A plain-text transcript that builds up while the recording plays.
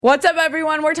What's up,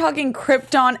 everyone? We're talking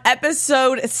Krypton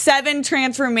episode 7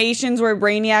 transformations, where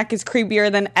Brainiac is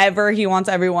creepier than ever. He wants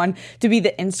everyone to be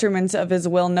the instruments of his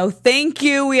will. No, thank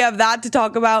you. We have that to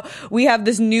talk about. We have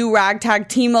this new ragtag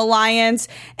team alliance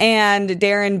and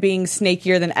Darren being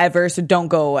snakier than ever, so don't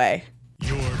go away.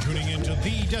 You're tuning into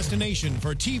the destination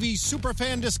for TV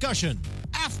superfan discussion,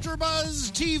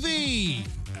 AfterBuzz TV.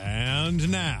 And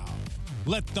now,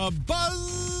 let the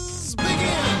buzz begin.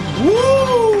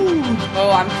 Woo!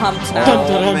 Oh, I'm pumped now.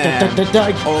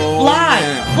 Fly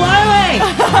away!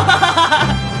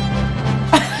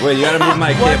 Wait, you gotta move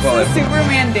my cape. What's the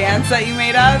Superman dance that you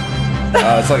made up?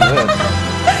 It's like this.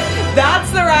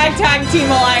 That's the ragtag team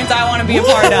alliance I want to be a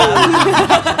part of.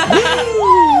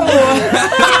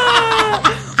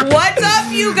 What's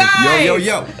up, you guys?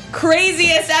 Yo.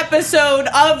 Craziest episode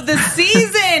of the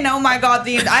season. Oh my god,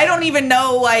 I don't even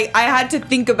know, I had to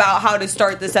think about how to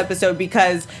start this episode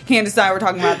because Candace and I were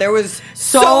talking about there was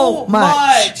so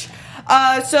much.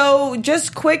 So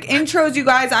just quick intros, you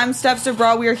guys. I'm Steph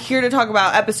Sabra. We are here to talk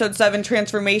about episode 7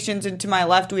 transformations, and to my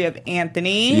left we have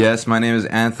Anthony. Yes, my name is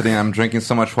Anthony. I'm drinking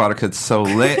so much water because it's so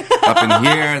lit up in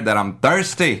here that I'm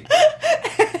thirsty.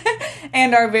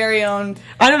 And our very own...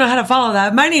 I don't know how to follow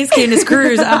that. My name's Candace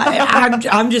Cruz.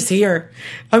 I'm just here.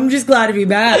 I'm just glad to be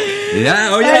back. Yeah,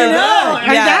 oh yeah. I know. I'm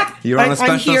back. You're on a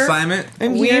special assignment?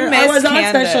 I'm We here. miss I was on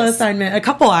Candace. special assignment. A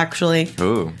couple, actually.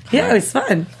 Ooh. Yeah, it was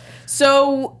fun.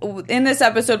 So, in this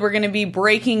episode, we're going to be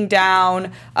breaking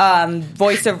down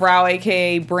Voice of Rao,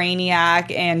 a.k.a.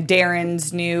 Brainiac, and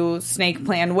Darren's new snake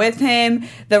plan with him,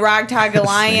 the Ragtag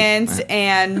Alliance,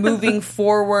 and moving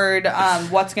forward,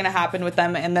 what's going to happen with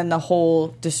them, and then the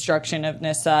whole destruction of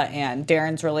Nyssa and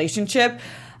Darren's relationship.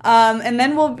 And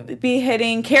then we'll be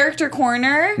hitting Character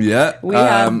Corner. Yeah.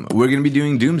 We're going to be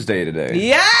doing Doomsday today.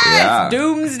 Yes! Yeah.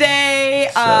 Doomsday!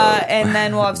 And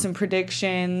then we'll have some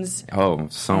predictions. Oh,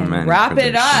 so many. Wrap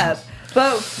it up.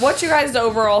 But what's your guys'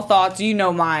 overall thoughts? You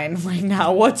know mine right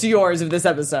now. What's yours of this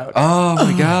episode? Oh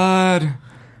my god.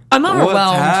 I'm overwhelmed.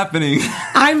 What's happening?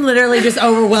 I'm literally just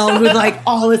overwhelmed with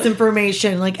all this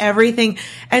information, everything.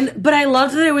 But I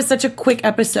loved that it was such a quick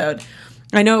episode.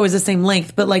 I know it was the same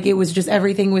length, but it was just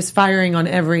everything was firing on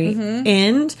every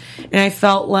end. And I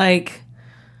felt I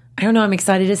don't know, I'm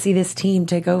excited to see this team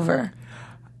take over.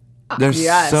 There's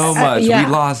so much. Yeah.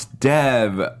 We lost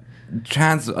Dev,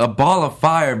 a ball of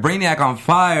fire, Brainiac on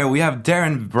fire. We have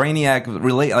Darren Brainiac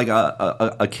relate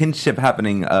a kinship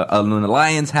happening, an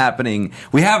alliance happening.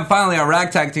 We have finally a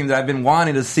ragtag team that I've been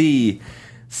wanting to see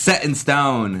set in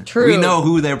stone. True. We know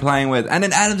who they're playing with, and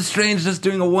then Adam Strange just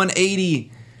doing a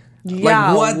 180.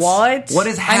 Yeah, what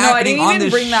is happening on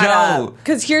this show?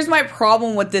 Because here's my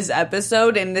problem with this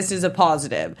episode, and this is a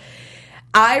positive.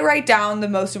 I write down the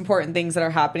most important things that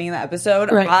are happening in the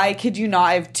episode. Right. I kid you not,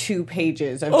 I have 2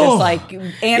 pages of just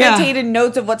annotated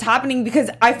notes of what's happening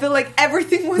because I feel like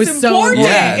everything was important.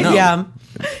 Yeah.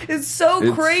 It's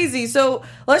so crazy. So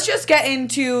let's just get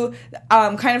into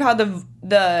kind of how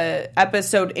the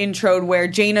episode introed, where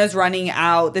Jaina's running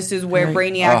out. This is where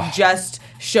Brainiac just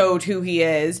showed who he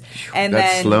is, and that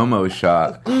then slow-mo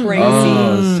shot, crazy.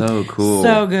 Oh, so cool,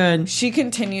 so good. She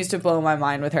continues to blow my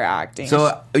mind with her acting.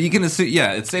 So you can assume,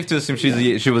 it's safe to assume she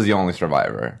was the only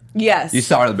survivor. Yes, you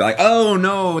saw her be like, "Oh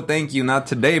no, thank you, not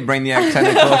today, Brainiac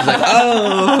tentacle." She's like,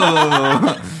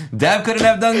 "Oh, Dev couldn't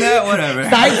have done that. Whatever."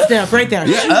 Sidestep right there.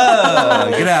 Yeah,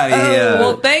 get out of here.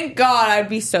 Well, thank God. I'd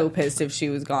be so pissed if she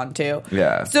was gone too.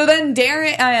 Yeah. So then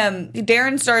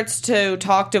Darren starts to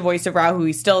talk to Voice of Rao, who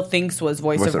he still thinks was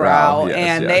Voice of Rao,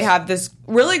 and they have this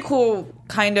really cool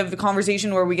kind of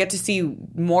conversation where we get to see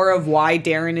more of why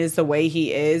Darren is the way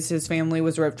he is. His family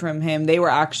was ripped from him. They were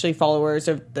actually followers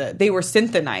of they were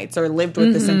Synthonites, or lived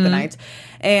with the Synthonites.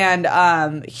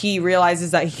 And he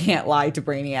realizes that he can't lie to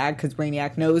Brainiac because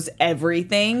Brainiac knows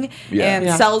everything and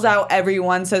sells out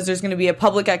everyone, says there's going to be a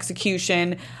public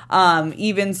execution, and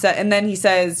then he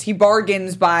says he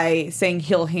bargains by saying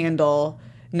he'll handle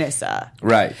Nyssa.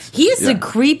 Right. He is the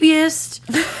creepiest,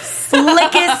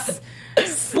 slickest,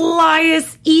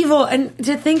 slyest, evil. And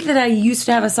to think that I used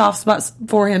to have a soft spot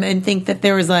for him and think that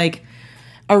there was a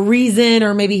reason,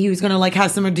 or maybe he was going to have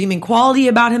some redeeming quality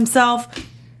about himself.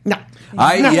 No.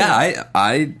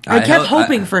 I kept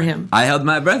hoping for him. I held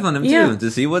my breath on him too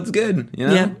to see what's good. You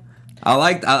know? Yeah.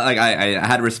 I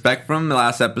had respect for him the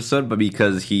last episode, but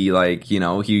because he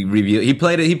he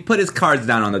put his cards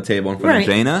down on the table in front of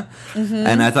Jaina,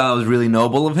 and I thought it was really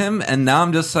noble of him. And now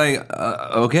I'm just like,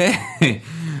 okay.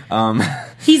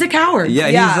 He's a coward. Yeah,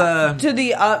 he's to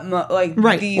the utmost,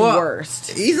 the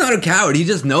worst. He's not a coward. He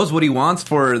just knows what he wants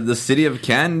for the city of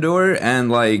Kandor, and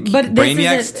but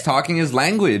Brainiac's talking his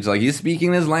language. Like, he's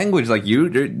speaking his language. Like,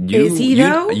 is he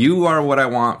though? You are what I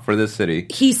want for this city.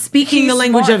 He's speaking the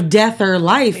language of death or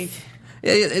life.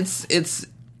 He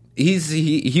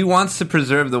wants to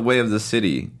preserve the way of the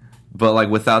city, but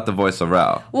without the voice of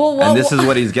Rao. And this is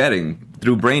what he's getting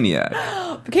through Brainiac.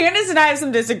 Candace and I have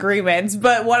some disagreements,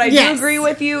 but what I do agree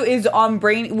with you is on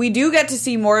we do get to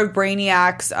see more of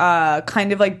Brainiac's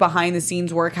kind of behind the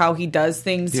scenes work, how he does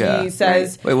things. Yeah. He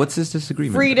says, "Wait, what's his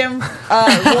disagreement?" Freedom.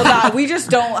 We just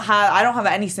don't have. I don't have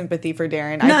any sympathy for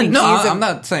Darren. I'm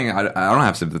not saying I don't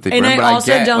have sympathy for him. And I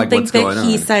also don't think that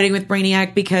he's siding with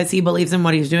Brainiac because he believes in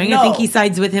what he's doing. I think he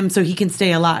sides with him so he can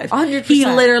stay alive. 100%. He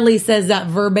literally says that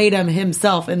verbatim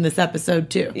himself in this episode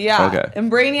too. Yeah. Okay.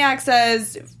 And Brainiac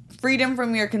says, freedom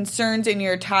from your concerns and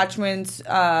your attachments,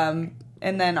 and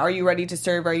then, are you ready to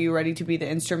serve? Are you ready to be the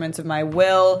instruments of my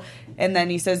will? And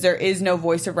then he says, there is no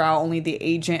voice of Rao, only the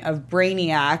agent of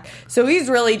Brainiac. So he's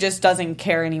really just doesn't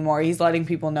care anymore. He's letting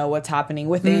people know what's happening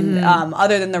within,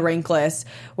 other than the rankless,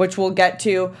 which we'll get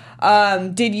to.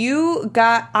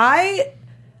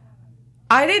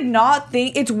 I did not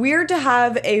think... It's weird to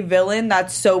have a villain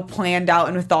that's so planned out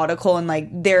and methodical,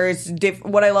 and there's...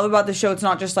 What I love about the show, it's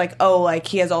not just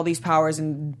he has all these powers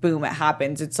and boom, it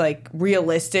happens. It's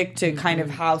realistic to kind of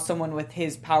how someone with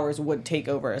his powers would take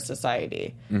over a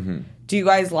society. Mm-hmm. Do you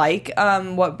guys like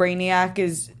what Brainiac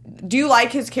is... Do you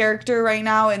like his character right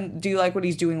now, and do you like what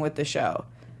he's doing with the show?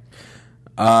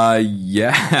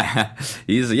 Yeah.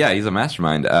 He's a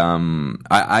mastermind.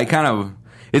 I kind of...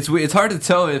 It's hard to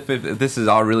tell if this is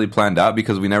all really planned out,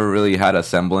 because we never really had a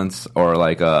semblance or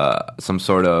some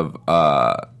sort of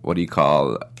a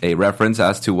reference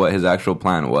as to what his actual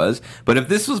plan was. But if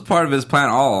this was part of his plan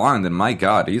all along, then my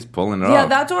God, he's pulling it off. Yeah,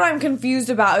 that's what I'm confused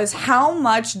about, is how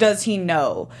much does he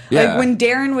know? Yeah. When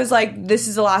Darren was this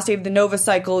is the last day of the Nova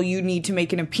cycle, you need to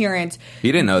make an appearance. He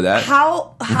didn't know that.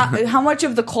 How much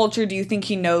of the culture do you think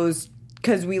he knows?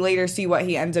 Because we later see what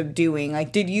he ends up doing.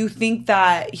 Did you think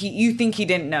that you think he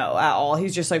didn't know at all?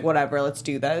 He's just whatever, let's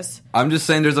do this. I'm just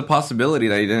saying there's a possibility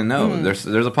that he didn't know.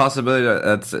 Mm-hmm. There's a possibility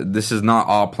that this is not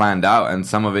all planned out, and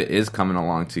some of it is coming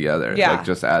along together,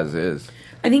 just as is.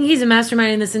 I think he's a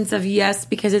mastermind in the sense of, yes,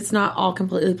 because it's not all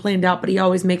completely planned out, but he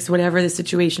always makes whatever the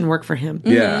situation work for him.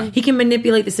 Mm-hmm. Yeah. He can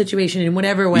manipulate the situation in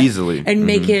whatever way. Easily. And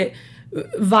make it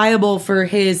viable for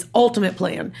his ultimate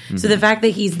plan. Mm-hmm. So the fact that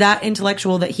he's that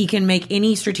intellectual that he can make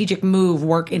any strategic move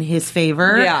work in his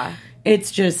favor. Yeah.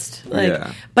 It's just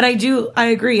but I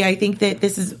agree. I think that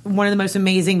this is one of the most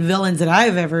amazing villains that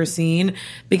I've ever seen,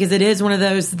 because it is one of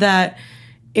those that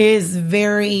is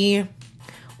very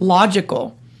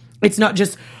logical. It's not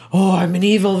just, I'm an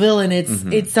evil villain.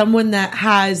 It's someone that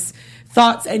has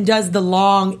thoughts and does the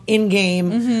long in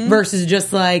game versus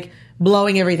just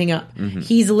blowing everything up. Mm-hmm.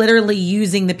 He's literally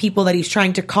using the people that he's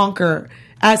trying to conquer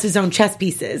as his own chess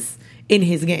pieces in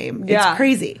his game. Yeah. It's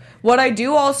crazy. What I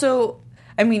do also...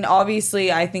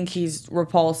 obviously, I think he's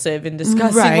repulsive and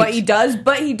disgusting what he does,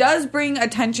 but he does bring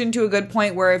attention to a good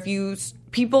point where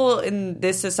people in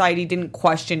this society didn't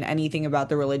question anything about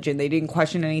the religion. They didn't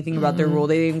question anything about their rule.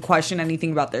 They didn't question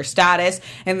anything about their status,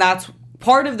 and that's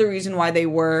part of the reason why they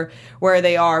were where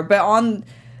they are. But on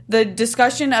the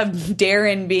discussion of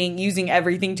Darren using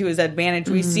everything to his advantage,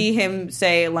 we see him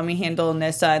say, let me handle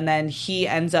Nissa, and then he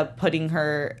ends up putting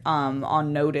her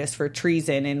on notice for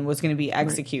treason and was going to be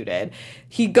executed. Right.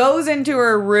 He goes into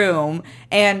her room,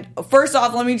 and first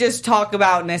off, let me just talk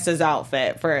about Nissa's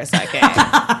outfit for a second.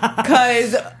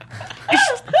 Because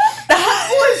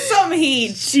that was some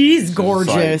heat. She's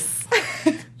gorgeous.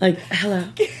 Hello.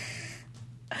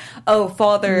 Oh,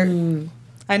 Father...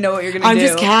 I know what you're going to do. I'm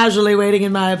just casually waiting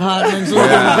in my apartment looking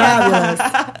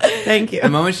fabulous. Thank you. The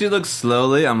moment she looks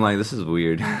slowly, I'm like, this is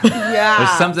weird. Yeah.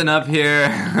 There's something up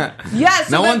here. Yes.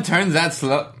 No one turns that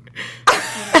slow.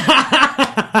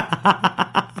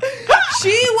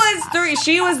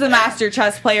 She was the master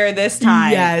chess player this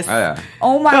time. Yes. Oh, yeah.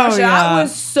 Oh my gosh, that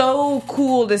was so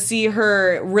cool to see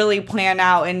her really plan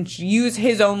out and use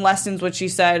his own lessons, which she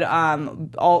said,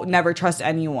 never trust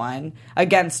anyone,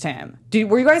 against him.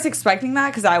 Were you guys expecting that?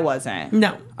 Because I wasn't.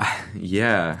 No.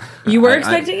 Yeah. You were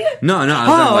expecting it? No.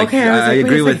 Okay. I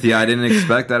agree with you. I didn't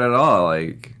expect that at all.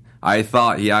 I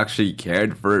thought he actually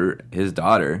cared for his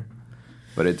daughter.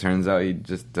 But it turns out he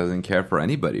just doesn't care for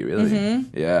anybody, really.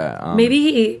 Mm-hmm. Yeah.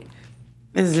 Maybe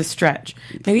this is a stretch.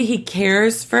 Maybe he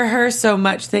cares for her so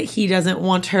much that he doesn't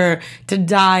want her to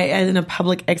die in a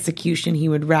public execution. He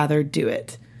would rather do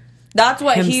it. That's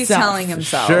what he's telling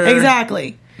himself. Sure.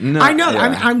 Exactly. No, I know.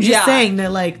 yeah. I'm just saying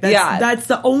that, like, that's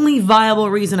the only viable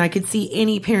reason I could see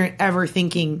any parent ever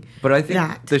thinking. But I think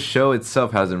that the show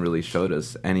itself hasn't really showed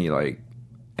us any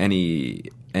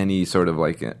sort of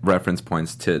like reference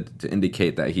points to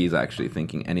indicate that he's actually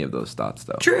thinking any of those thoughts,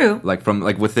 though. True. Like from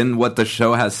like within what the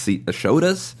show has showed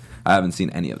us, I haven't seen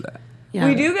any of that. Yeah.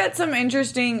 We do get some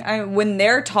interesting when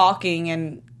they're talking,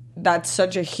 and that's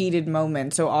such a heated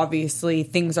moment. So obviously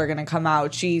things are going to come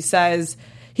out. He says,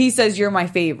 "You're my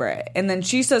favorite," and then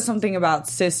she says something about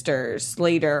sisters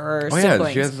later or siblings.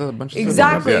 Yeah, she has a bunch of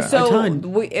exactly. siblings.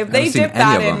 Yeah. So if they dip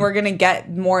that in, we're going to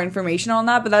get more information on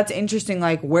that. But that's interesting.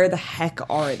 Like, where the heck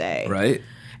are they? Right.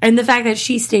 And the fact that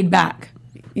she stayed back.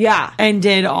 Yeah. And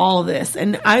did all of this.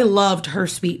 And I loved her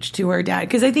speech to her dad.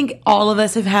 Because I think all of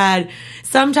us have had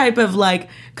some type of, like,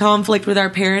 conflict with our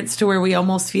parents to where we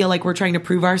almost feel like we're trying to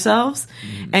prove ourselves.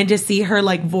 Mm-hmm. And to see her,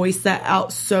 like, voice that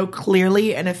out so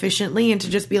clearly and efficiently. And to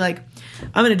just be like,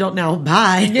 I'm an adult now.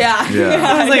 Bye. Yeah.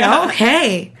 I was like,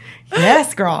 okay.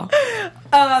 Yes, girl.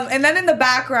 And then in the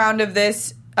background of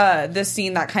this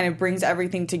scene that kind of brings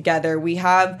everything together, we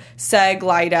have Seg,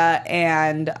 Lyta,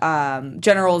 and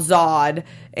General Zod.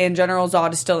 And General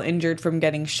Zod is still injured from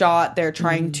getting shot. They're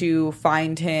trying to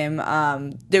find him.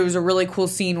 There was a really cool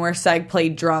scene where Seg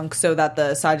played drunk so that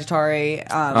the Sagittari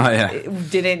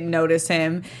didn't notice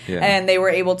him. Yeah. And they were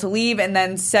able to leave. And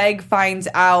then Seg finds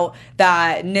out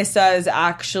that Nyssa is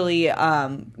actually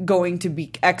going to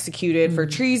be executed for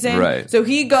treason. Right. So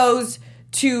he goes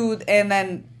and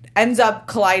then ends up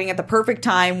colliding at the perfect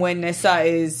time when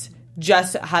Nyssa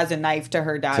has a knife to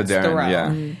her dad's throat.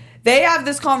 Yeah. They have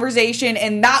this conversation,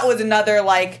 and that was another,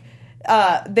 like,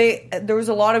 there was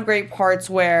a lot of great parts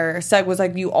where Seg was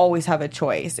like, "You always have a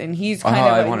choice," and he's kind of.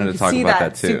 I wanted to talk about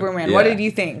that too. Superman. Yeah. What did you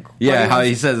think? Yeah, how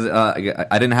he says, "I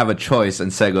didn't have a choice,"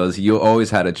 and Seg goes, "You always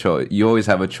had a choice. You always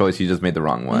have a choice. You just made the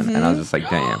wrong one." Mm-hmm. And I was just like,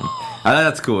 "Damn."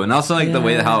 That's cool. And also, like, the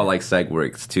way how, like, Seg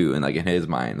works, too, and, like, in his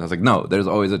mind. I was like, no, there's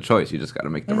always a choice. You just got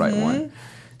to make the right one.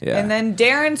 Yeah. And then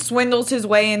Darren swindles his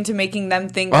way into making them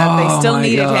think that they still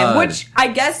needed him, which I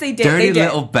guess they did. Dirty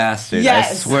little bastard.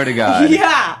 Yes. I swear to God.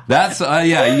 Yeah. That's,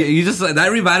 you just, like, that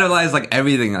revitalized, like,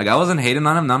 everything. Like, I wasn't hating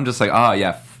on him. Now I'm just like, oh,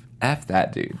 yeah, F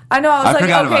that dude. I know. I was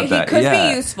like, okay, he could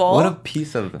be useful. What a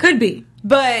piece of... Could be.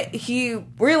 But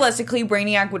realistically,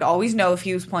 Brainiac would always know if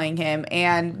he was playing him.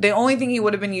 And the only thing he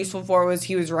would have been useful for was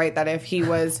he was right that if he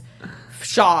was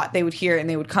shot, they would hear it and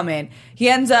they would come in. He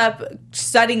ends up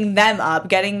setting them up,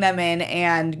 getting them in,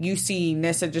 and you see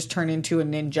Nyssa just turn into a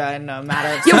ninja in a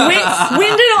matter of time.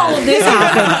 When did all of this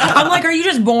happen? I'm like, are you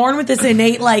just born with this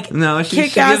innate, like,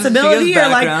 kick-ass ability? Or,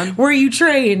 like, were you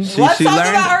trained? Let's talk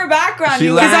about her background.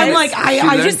 Because I'm like,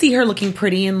 I just see her looking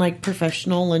pretty and, like,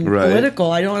 professional and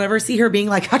political. I don't ever see her being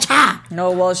like, ha-cha!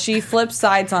 No, well, she flips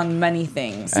sides on many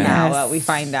things now that we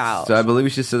find out. So I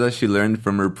believe she said that she learned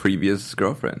from her previous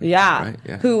girlfriend. Yeah. Right?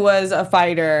 Yeah. Who was a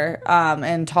fighter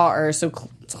and taught her, so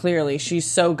clearly she's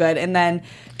so good. And then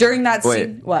during that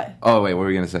scene... What? Oh, wait, what were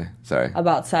we going to say? Sorry.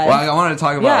 About Seg? Well, I wanted to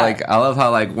talk about, like, I love how,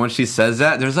 like, when she says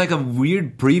that, there's, like, a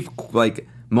weird, brief, like,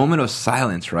 moment of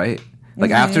silence, right?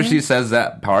 Like, after she says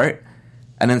that part...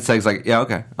 And then Seg's like, yeah,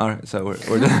 okay, all right, so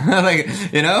we're done. Like,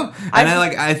 you know? And then,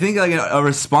 like, I think, like, a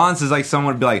response is, like,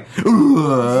 someone would be like,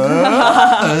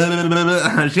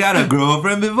 she had a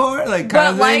girlfriend before? Like, kind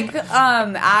of thing. But, like,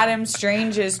 Adam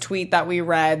Strange's tweet that we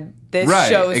read, this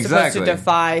show is supposed to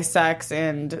defy sex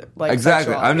and, like,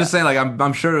 exactly. I'm just saying, like,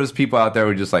 I'm sure there's people out there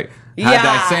who just, like, had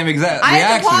that same exact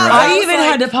reaction, right? I even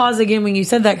had to pause again when you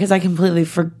said that because I completely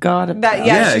forgot about that.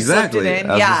 Yeah, exactly. Slipped it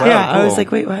in. I was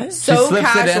like, wait, what? So she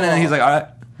slips casual. it in and he's like, all right.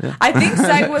 Yeah. I think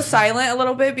Seg was silent a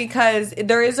little bit because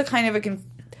there is a kind of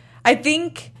I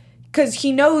think because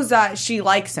he knows that she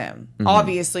likes him. Mm-hmm.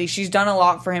 Obviously, she's done a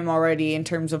lot for him already in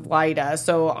terms of Lyta.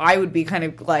 So I would be kind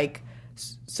of like,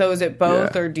 so is it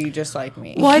both or do you just like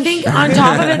me? Well, I think on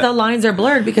top of it, the lines are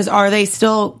blurred because are they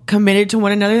still committed to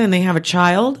one another and they have a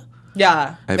child?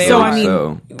 Yeah. I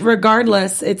mean,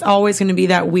 regardless, it's always going to be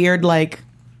that weird, like,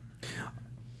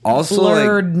 also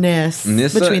blurredness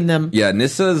between them. Yeah,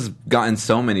 Nissa's gotten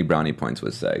so many brownie points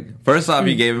with Seg. First off,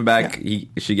 he gave him back. Yeah.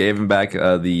 She gave him back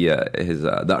the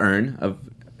urn of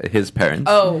his parents.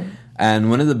 Oh.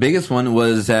 And one of the biggest one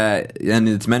was that, and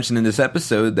it's mentioned in this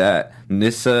episode, that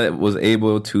Nyssa was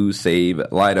able to save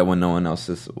Lyta when no one else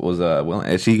was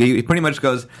willing. He pretty much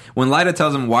goes, when Lyta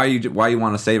tells him why you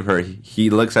want to save her,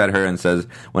 he looks at her and says,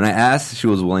 when I asked, she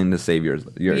was willing to save yours.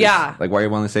 Yeah. Like, why are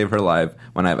you willing to save her life?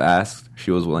 When I've asked,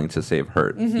 she was willing to save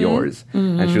yours.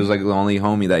 Mm-hmm. And she was like the only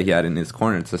homie that he had in his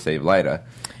corner to save Lyta.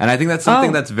 And I think that's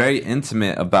something that's very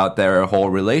intimate about their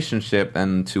whole relationship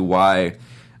and to why...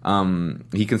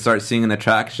 he can start seeing an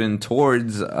attraction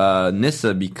towards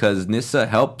Nyssa, because Nyssa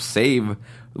helped save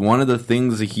one of the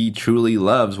things that he truly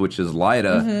loves, which is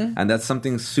Lyda. And that's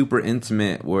something super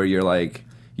intimate, where you're like,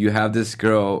 you have this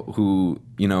girl who,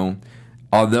 you know,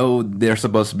 although they're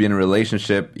supposed to be in a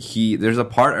relationship, there's a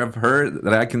part of her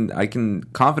that I can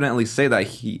confidently say that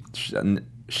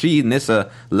she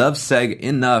Nyssa loves Seg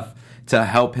enough to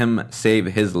help him save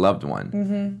his loved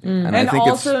one. And I think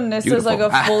also Nissa's like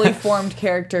a fully formed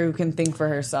character who can think for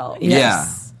herself.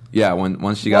 Yes. Yeah,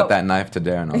 once she got that knife to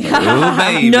Darren, I was like, ooh,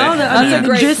 baby. No, that's a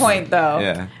great point, though.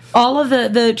 Yeah. All of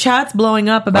the chats blowing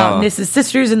up about Nissa's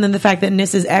sisters, and then the fact that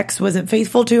Nissa's ex wasn't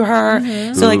faithful to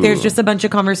her. So, like, there's just a bunch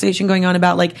of conversation going on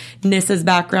about, like, Nissa's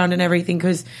background and everything,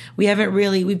 because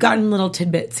we've gotten little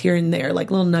tidbits here and there,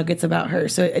 like little nuggets about her.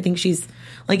 So I think she's,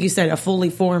 like you said, a fully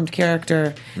formed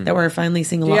character that we're finally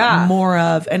seeing a lot more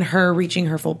of, and her reaching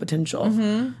her full potential.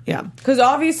 Yeah. Because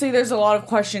obviously there's a lot of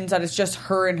questions that it's just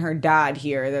her and her dad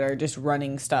here that are just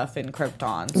running stuff in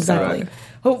Krypton. Exactly. So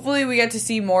hopefully we get to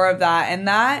see more of that. And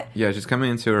that... Yeah, she's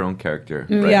coming into her own character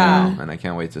right now. And I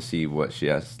can't wait to see what she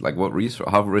has, like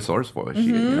how resourceful is she,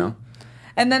 you know?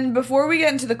 And then before we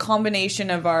get into the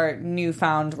combination of our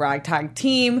newfound ragtag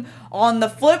team, on the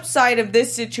flip side of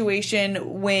this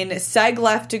situation, when Seg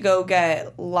left to go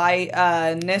get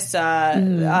Nyssa,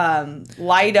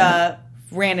 Lyda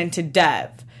ran into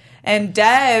Dev. And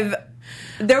Dev...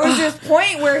 There was this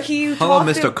point where he Hello,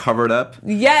 Mr. Covered Up.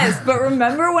 Yes, but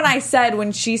remember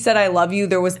when she said I love you,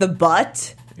 there was the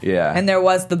but? Yeah. And there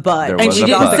was the but. And she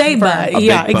didn't say but.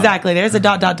 Yeah, exactly. There's a ...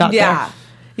 there.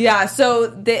 Yeah,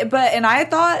 so, and I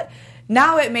thought,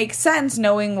 now it makes sense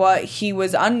knowing what he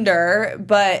was under,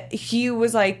 but he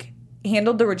was like,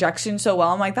 handled the rejection so well.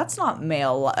 I'm like, that's not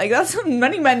male. Like,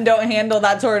 many men don't handle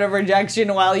that sort of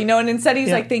rejection well, you know, and instead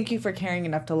he's like, thank you for caring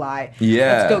enough to lie.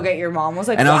 Yeah. Let's go get your mom. I was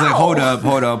like, and I was like, hold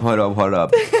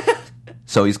up.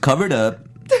 So he's covered up.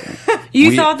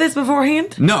 You thought this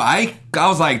beforehand? No, I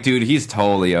was like, dude, he's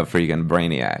totally a freaking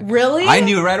brainiac. Really? I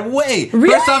knew right away.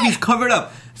 Really? First off, he's covered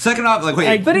up. Second off, like,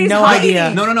 wait. But he's no hiding.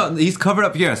 idea. No. He's covered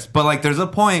up, yes. But, like, there's a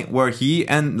point where he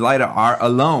and Lyda are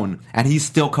alone, and he's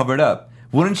still covered up.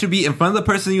 Wouldn't you be in front of the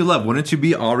person you love? Wouldn't you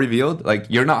be all revealed? Like,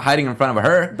 you're not hiding in front of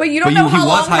her. But you don't know how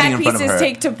long headpieces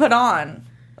take to put on.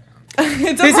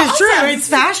 This is true. It's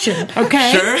fashion,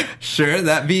 okay? Sure.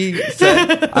 That being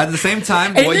said, at the same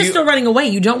time... And you're still running away.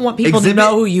 You don't want people to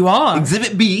know who you are.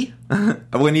 Exhibit B,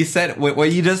 when he said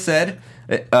what you just said,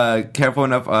 careful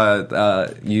enough,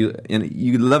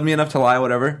 you love me enough to lie,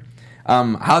 whatever.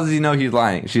 How does he know he's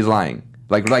lying? She's lying.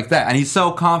 Like that. And he's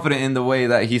so confident in the way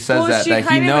that he says that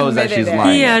he knows that she's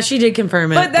lying. Yeah, she did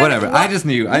confirm it. But then, whatever. I just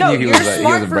knew. I knew he was a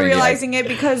smart for realizing it,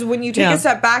 because when you take a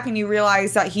step back and you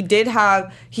realize that he's an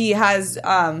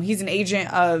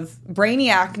agent of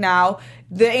Brainiac now,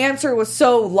 the answer was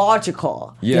so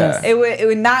logical. Yeah.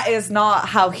 That is not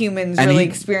how humans really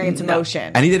experience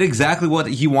emotion. And he did exactly what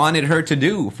he wanted her to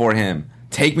do for him.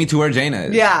 Take me to where Jaina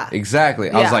is. Yeah. Exactly.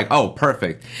 I was like, oh,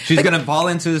 perfect. She's going to fall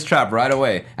into this trap right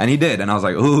away. And he did. And I was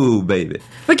like, ooh, baby.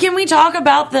 But can we talk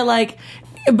about the, like,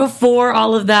 before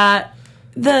all of that,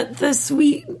 the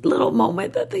sweet little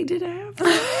moment that they did have?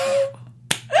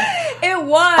 It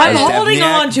was. I'm holding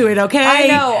on to it, okay? I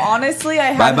know. Honestly,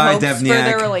 I had hopes for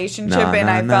their relationship, and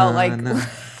I felt like...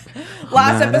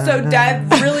 Last episode,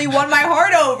 Dev really won my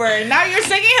heart over, and now you're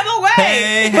singing him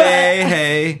away.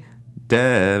 Hey.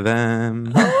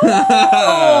 Devin.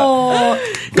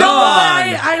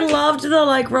 I loved the,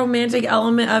 like, romantic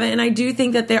element of it, and I do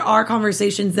think that there are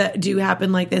conversations that do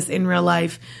happen like this in real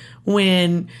life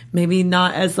when maybe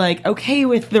not as, like, okay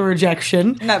with the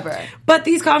rejection. Never. But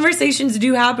these conversations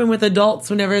do happen with adults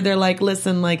whenever they're like,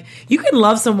 listen, like, you can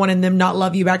love someone and them not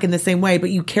love you back in the same way, but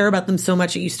you care about them so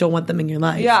much that you still want them in your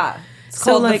life. Yeah. It's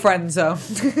called the friend zone.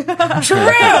 True.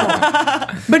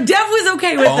 But Dev was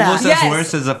okay with that. Almost as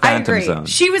worse as a phantom zone.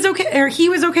 She was okay, or he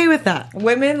was okay with that.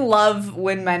 Women love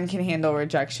when men can handle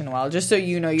rejection well. Just so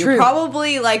you know, you're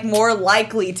probably like more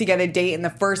likely to get a date in the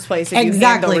first place if you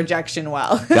handle rejection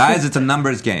well. Guys, it's a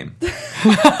numbers game.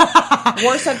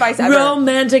 Worst advice ever.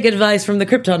 Romantic advice from the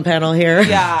Krypton panel here.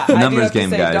 Yeah, numbers game,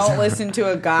 guys. Don't listen to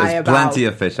a guy There's about plenty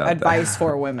of fish out advice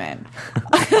for women.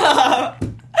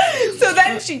 So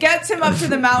then she gets him up to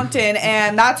the mountain,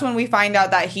 and that's when we find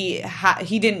out that he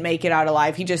didn't make it out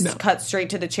alive. He just cut straight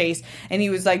to the chase, and he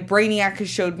was like, Brainiac has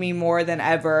showed me more than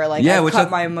ever. Like, I've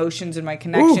cut my emotions and my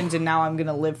connections, and now I'm going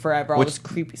to live forever. All this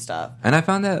creepy stuff. And I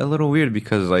found that a little weird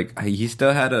because, like, he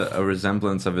still had a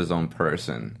resemblance of his own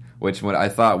person, which I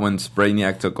thought when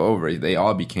Brainiac took over, they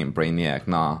all became Brainiac.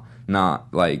 Nah.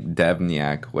 not like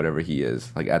Devniak, whatever he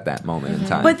is, like at that moment in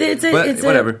time. But it's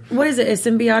whatever. What is it? A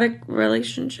symbiotic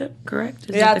relationship, correct?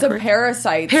 It's a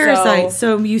parasite. Parasite.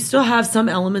 So you still have some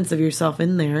elements of yourself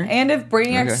in there. And if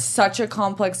Brainiac's such a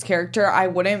complex character, I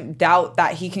wouldn't doubt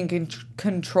that he can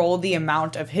control the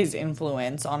amount of his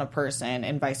influence on a person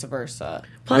and vice versa.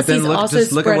 Plus, but then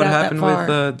he's look at what happened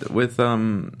with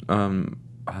Rom.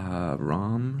 But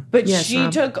Rom.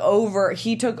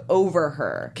 He took over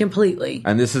her completely.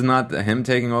 And this is not him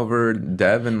taking over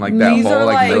Dev and like that whole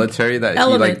military that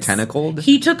elements. He like tentacled.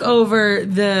 He took over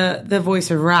the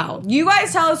voice of Rao. You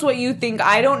guys tell us what you think.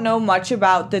 I don't know much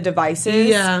about the devices.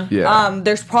 Yeah.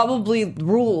 There's probably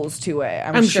rules to it.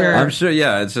 I'm sure. I'm sure.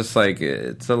 Yeah, it's just like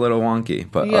it's a little wonky.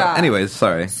 But anyways,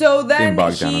 sorry. So then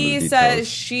he says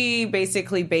she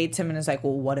basically baits him and is like,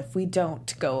 "Well, what if we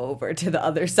don't go over to the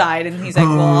other side?" And he's like,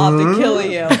 "Well, I'll have to kill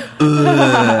you."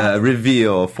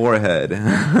 Reveal forehead.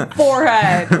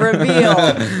 Reveal.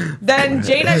 Then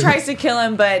Jaina tries to kill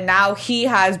him, but now he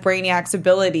has Brainiac's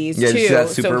abilities too. Yeah, that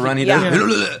super run he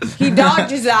does. He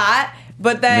dodges that.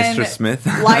 But then Mr. Smith.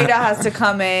 Lyta has to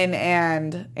come in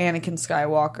and Anakin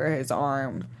Skywalker his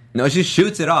arm. No, she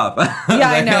shoots it off. Yeah,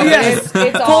 I know. It's full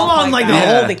on like the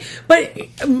whole thing.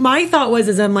 But my thought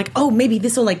was, I'm like, oh, maybe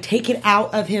this will like take it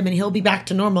out of him, and he'll be back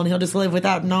to normal, and he'll just live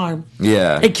without an arm.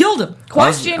 Yeah, it killed him.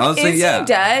 Question: Is he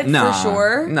dead for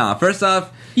sure? Nah. First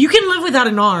off, you can live without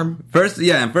an arm. First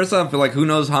off, like who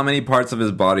knows how many parts of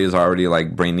his body is already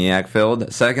like Brainiac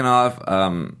filled. Second off,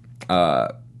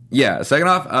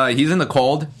 he's in the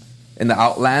cold. In the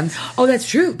Outlands. Oh, that's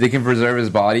true. They can preserve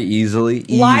his body easily.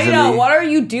 Lyta, what are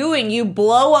you doing? You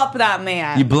blow up that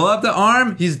man. You blow up the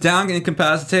arm, he's down,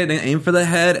 incapacitated, and aim for the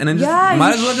head, and then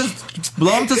might as well just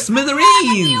blow him to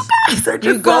smithereens.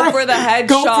 You go for the head shot.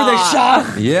 Go for the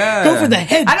shot. Yeah. Go for the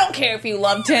head. I don't care if you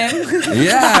loved him.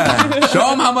 Yeah. Show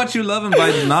him how much you love him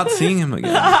by not seeing him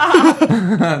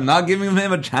again. Not giving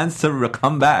him a chance to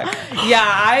come back.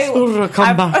 Yeah,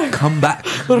 Come back.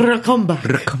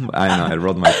 I know, I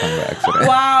rolled my tongue back.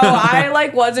 Wow,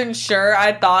 I wasn't sure.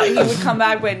 I thought he would come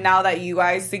back, but now that you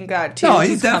guys think that too,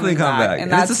 he's definitely come back.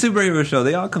 And it's a superhero show;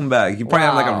 they all come back. He probably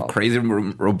have like a crazy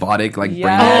robotic brain.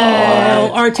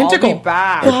 Oh, or a tentacle.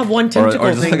 Back. We'll have one tentacle,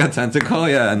 or just like a tentacle.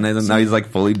 Yeah, and then now he's like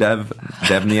fully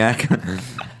Devniak.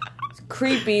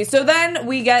 Creepy. So then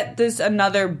we get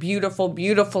another beautiful,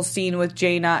 beautiful scene with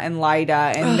Jaina and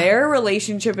Lyta, and their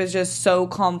relationship is just so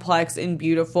complex and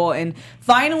beautiful. And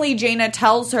finally, Jaina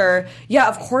tells her, "Yeah,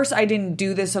 of course I didn't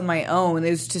do this on my own. It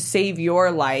was to save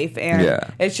your life." And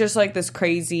it's just like this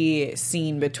crazy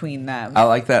scene between them. I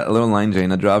like that little line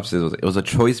Jaina drops. It was a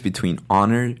choice between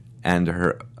honor and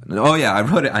her. Oh yeah, I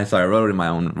wrote it. I wrote it in my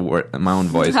own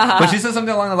voice. But she said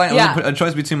something along the line. Yeah. A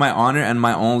choice between my honor and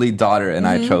my only daughter, and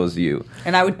I chose you.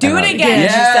 And I would do it again.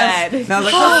 She said. And I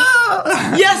was like,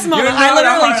 yes, Mama. I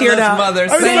literally teared up. Mother,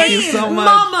 thank you so much,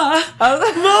 Mama.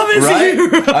 Mama's here.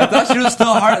 I thought she was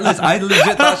still heartless. I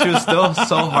legit thought she was still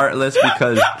so heartless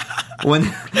because when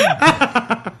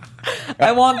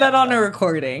I want that on a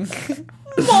recording,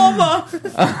 Mama.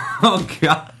 Oh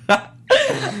God.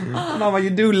 Mama, you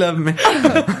do love me.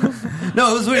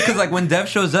 No, it was weird because like when Dev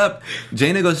shows up,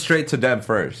 Jaina goes straight to Dev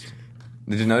first.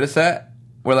 Did you notice that?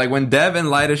 Where like when Dev and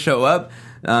Lyta show up,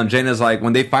 Jaina's like,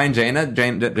 when they find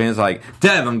Jaina's like,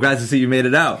 Dev, I'm glad to see you made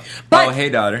it out. But hey,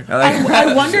 daughter.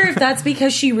 I wonder if that's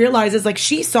because she realizes like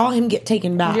she saw him get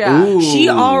taken back. Yeah. Ooh, she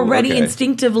already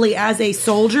instinctively, as a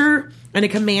soldier and a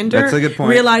commander, that's a good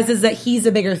point. Realizes that he's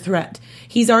a bigger threat.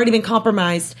 He's already been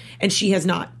compromised, and she has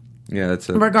not. Yeah, that's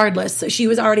it. Regardless, she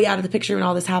was already out of the picture when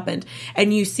all this happened.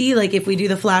 And you see, like, if we do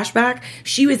the flashback,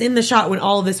 she was in the shot when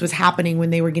all of this was happening when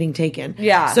they were getting taken.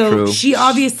 Yeah. So True. She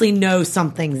obviously knows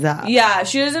something's up. Yeah,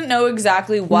 she doesn't know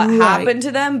exactly what happened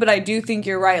to them, but I do think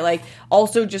you're right. Like,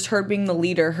 also just her being the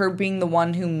leader, her being the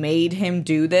one who made him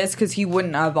do this, because he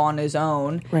wouldn't have on his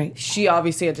own. Right. She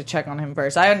obviously had to check on him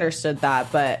first. I understood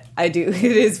that, but it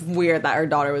is weird that her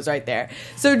daughter was right there.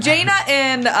 So Jaina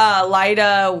and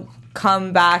Lyta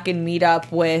come back and meet up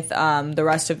with the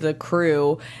rest of the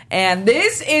crew, and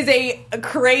this is a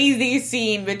crazy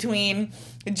scene between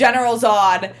General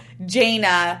Zod,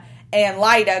 Jaina, and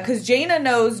Lyta, because Jaina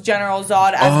knows General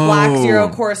Zod as Black Zero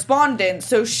correspondent,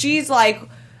 so she's like,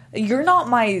 you're not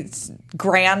my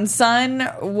grandson.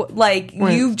 Like,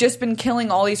 you've just been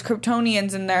killing all these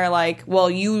Kryptonians, and they're like, well,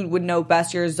 you would know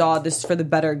best. You're Zod. This is for the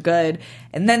better good.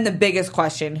 And then the biggest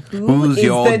question, who's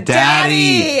your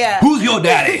daddy? Who's your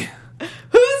daddy?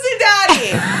 Who's the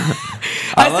daddy?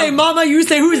 I say mama, you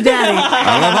say who's daddy.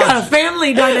 Got a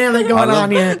family dynamic going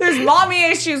on here. There's mommy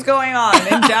issues going on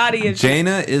and daddy issues.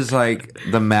 Jaina is like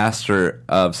the master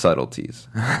of subtleties.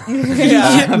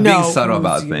 Yeah. Being subtle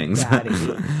about things.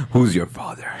 Who's your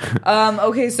father?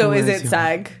 Okay, so is it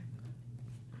Seg?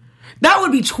 That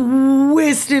would be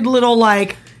twisted little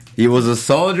like... He was a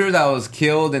soldier that was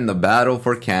killed in the battle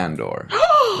for Kandor.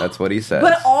 That's what he says.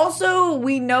 But also,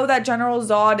 we know that General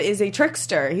Zod is a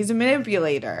trickster. He's a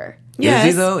manipulator. Yes.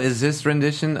 Is he though? Is this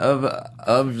rendition of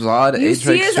Zod You a see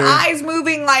trickster? his eyes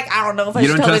moving like, I don't know if I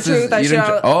should tell the truth.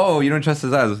 You don't trust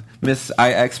his eyes. Miss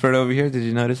Eye Expert over here, did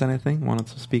you notice anything? Want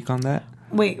to speak on that?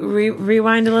 Wait,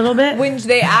 rewind a little bit. When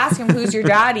they ask him who's your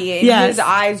daddy, and his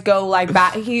eyes go like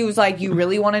back, he was like, "You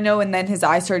really want to know?" And then his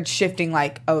eyes started shifting,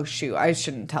 like, "Oh shoot, I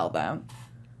shouldn't tell them."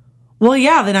 Well,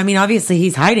 yeah. Then I mean, obviously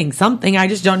he's hiding something. I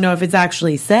just don't know if it's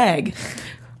actually Seg.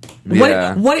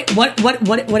 Yeah.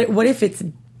 What if it's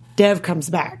Dev comes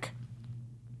back?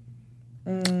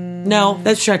 No,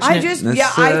 that's stretching I it.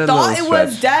 I thought it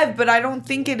was Dev, but I don't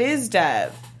think it is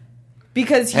Dev.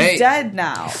 Because he's dead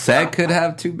now. Seg could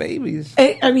have 2 babies.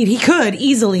 I mean, he could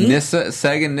easily.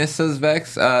 Seg and Nissa's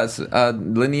Vex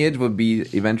lineage would be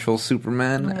eventual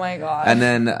Superman. Oh my god! And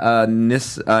then and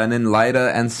then Lyta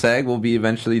and Seg will be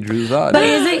eventually Drew Zod. But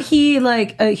isn't he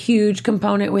like a huge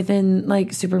component within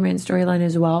like Superman's storyline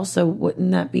as well? So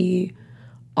wouldn't that be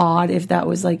odd if that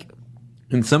was like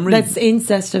in some reason that's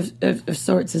incest of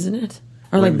sorts, isn't it?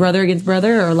 Or like brother against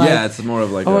brother, or like it's more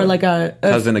of like a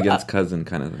cousin against cousin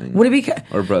kind of thing. Would it be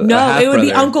or brother? No, it would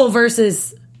be uncle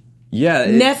versus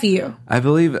nephew. I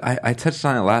believe I touched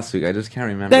on it last week. I just can't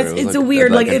remember. It's a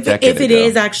weird like if it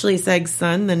is actually Seg's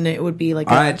son, then it would be like.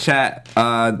 All right, chat.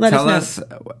 Tell us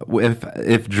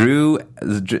if Drew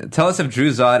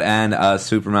Zod and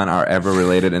Superman are ever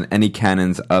related in any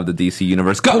canons of the DC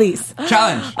universe. Go, please,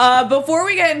 challenge. Before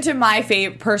we get into my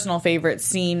personal favorite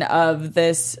scene of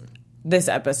this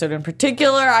episode in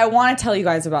particular, I want to tell you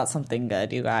guys about something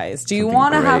good, you guys. Do you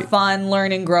want to have fun,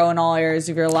 learn, and grow in all areas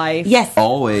of your life? Yes.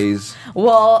 Always.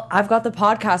 Well, I've got the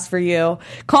podcast for you.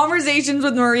 Conversations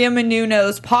with Maria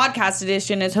Menounos podcast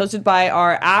edition is hosted by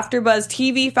our AfterBuzz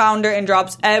TV founder and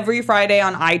drops every Friday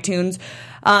on iTunes.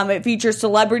 It features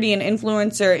celebrity and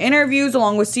influencer interviews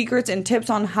along with secrets and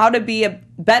tips on how to be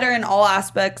better in all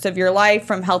aspects of your life,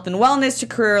 from health and wellness to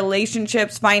career,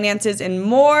 relationships, finances, and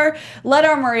more. Let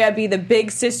our Maria be the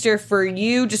big sister for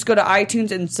you. Just go to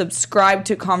iTunes and subscribe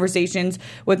to Conversations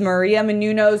with Maria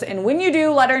Menounos. And when you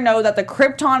do, let her know that the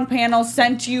Krypton panel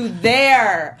sent you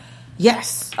there.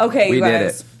 Yes. Okay, you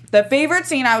guys. The favorite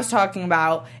scene I was talking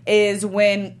about is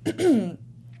when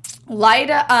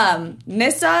Lyta,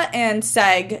 Nissa and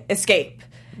Seg escape.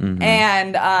 Mm-hmm.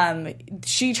 And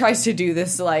she tries to do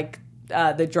this like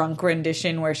the drunk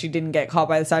rendition where she didn't get caught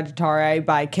by the Sagittari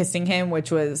by kissing him, which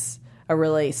was a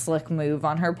really slick move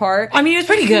on her part. I mean, it was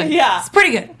pretty good. Yeah. It's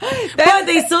pretty good. But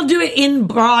they still do it in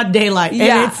broad daylight.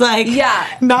 And it's like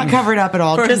not covered up at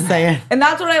all. Just saying. And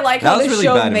that's what I like how the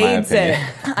show made it.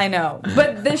 I know.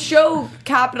 But the show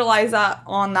capitalized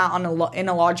on that in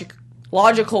a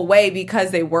logical way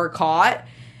because they were caught.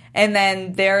 And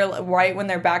then they're right when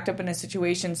they're backed up in a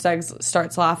situation, Suggs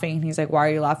starts laughing and he's like, "Why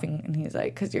are you laughing?" And he's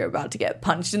like, "Because you're about to get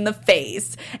punched in the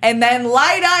face." And then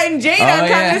Lyta and Jaina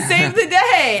come to save the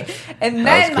day. And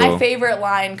then my favorite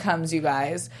line comes, you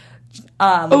guys.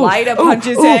 Lyta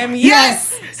punches him.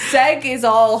 Yes! Seg is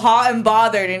all hot and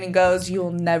bothered and he goes,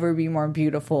 "You'll never be more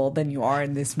beautiful than you are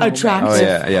in this moment." Attractive. Oh,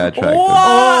 yeah, attractive.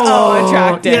 Oh,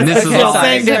 attractive. Yes, this is all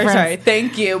sorry.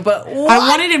 Thank you. But I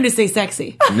wanted him to say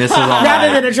sexy. This is all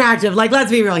rather than attractive. Like,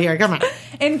 let's be real here. Come on.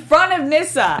 In front of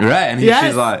Nissa. Right, and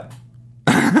she's like...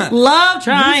 Love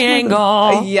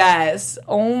triangle. Yes.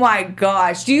 Oh my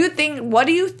gosh. What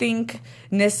do you think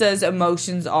Nissa's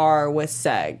emotions are with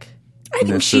Seg? I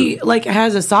think she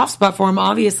has a soft spot for him,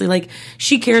 obviously. Like,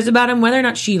 she cares about him, whether or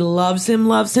not she loves him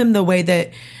the way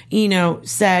that,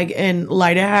 Seg and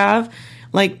Lyta have.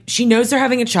 Like, she knows they're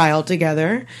having a child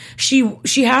together. She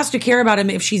has to care about him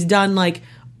if she's done, like,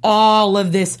 all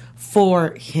of this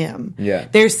for him. Yeah.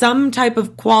 There's some type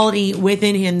of quality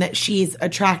within him that she's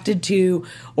attracted to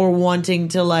or wanting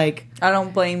to, like... I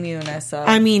don't blame you, Nissa.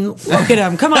 I mean, look at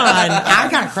him. Come on. I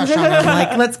got a crush on him.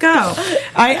 Like, let's go.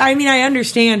 I mean, I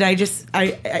understand. I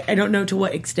don't know to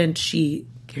what extent she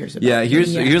cares about it.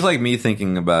 Here's like me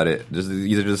thinking about it.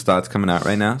 These are just thoughts coming out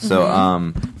right now.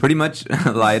 So, pretty much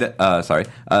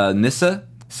Nissa.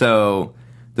 So,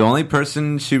 the only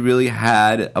person she really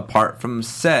had apart from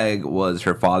Seg was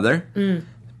her father.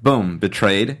 Boom,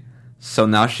 betrayed. So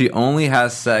now she only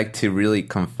has Seg to really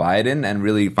confide in and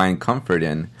really find comfort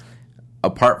in.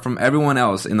 apart from everyone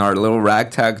else in our little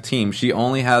ragtag team, she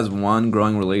only has one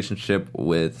growing relationship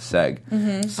with Seg.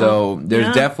 Mm-hmm. So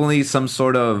there's definitely some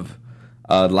sort of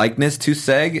likeness to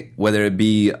Seg, whether it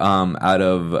be out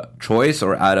of choice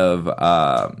or out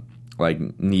of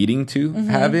needing to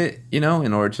have it, in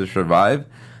order to survive.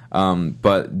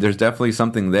 But there's definitely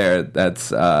something there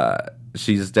that's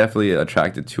she's definitely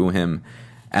attracted to him.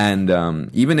 And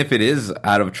even if it is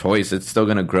out of choice, it's still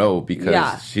going to grow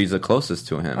because she's the closest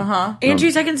to him. And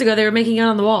 2 seconds ago, they were making out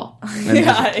on the wall.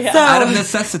 So, out of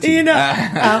necessity.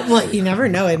 Well, you never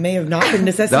know. It may have not been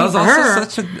necessity that was for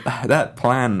also her. that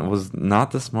plan was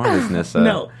not the smartest, Nissa.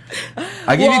 No.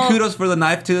 I give you kudos for the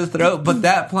knife to the throat, but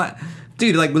that plan...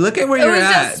 Dude, look at where you're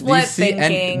at.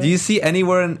 Do you see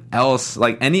anywhere else,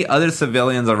 any other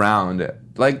civilians around?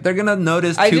 They're going to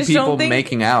notice two people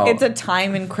making out. It's a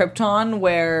time in Krypton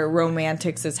where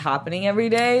romantics is happening every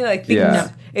day.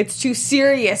 It's too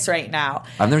serious right now.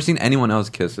 I've never seen anyone else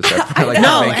kiss except for,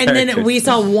 no, and then we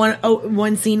saw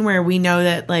one scene where we know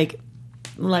that,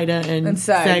 Lyta and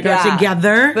Seg are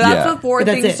together. But that's before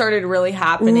things started really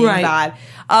happening bad.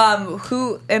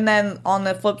 And then on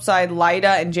the flip side,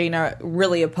 Lyta and Jaina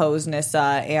really oppose Nissa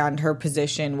and her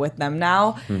position with them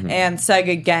now. Mm-hmm. And Seg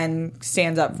again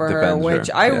stands up for her, which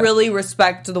I really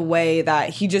respect the way that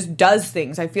he just does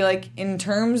things. I feel like in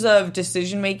terms of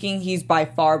decision making, he's by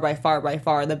far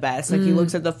the best. He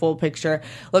looks at the full picture,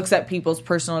 looks at people's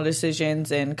personal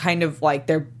decisions and kind of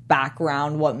their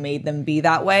background, what made them be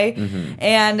that way. Mm-hmm.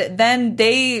 And then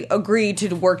they agreed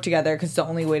to work together because it's the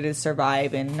only way to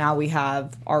survive. And now we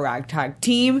have our ragtag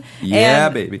team. Yeah,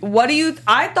 and baby.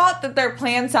 I thought that their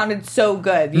plan sounded so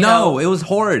good. No, it was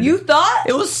horrid. You thought?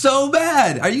 It was so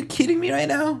bad. Are you kidding me right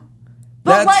now?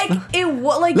 But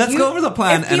let's go over the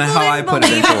plan and how I put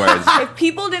it into words. If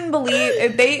people didn't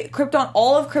believe,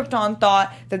 all of Krypton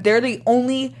thought that they're the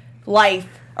only life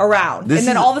around, and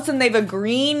then all of a sudden they've a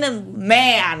green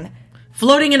man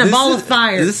floating in a ball of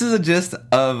fire. This is a gist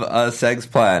of Seg's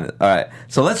plan. All right,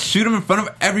 so let's shoot him in front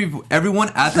of everyone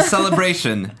at the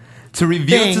celebration to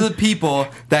reveal to the people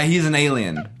that he's an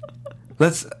alien.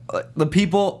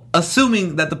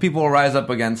 Assuming that the people will rise up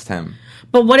against him.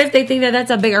 But what if they think that that's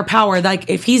a bigger power?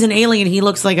 If he's an alien, he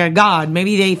looks like a god.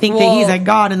 Maybe they think that he's a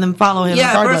god and then follow him.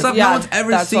 Yeah, first off, no one's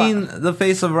ever seen the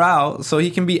face of Rao, so he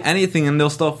can be anything and they'll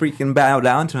still freaking bow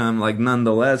down to him,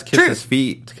 nonetheless, kiss his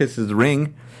feet, kiss his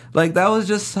ring. That was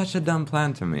just such a dumb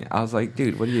plan to me. I was like,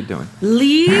 dude, what are you doing?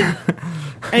 Leave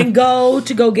and go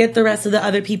get the rest of the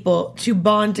other people to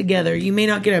bond together. You may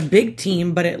not get a big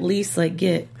team, but at least,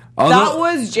 get... that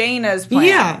was Jaina's plan.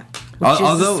 Yeah.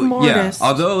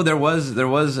 Although there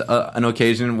was an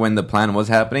occasion when the plan was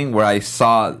happening where I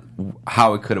saw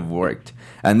how it could have worked,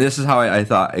 and this is how I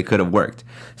thought it could have worked.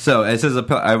 So it says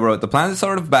I wrote the plan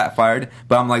sort of backfired,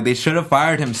 but I'm like they should have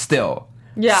fired him still.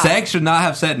 Yeah, Seg should not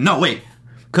have said no. Wait,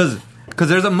 because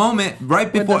there's a moment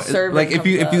right before,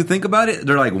 if you think about it,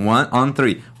 they're 1 on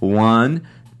 3, 1,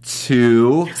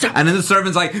 2, and then the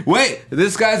servant's like, wait,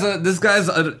 this guy's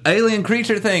an alien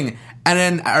creature thing. And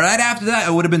then right after that,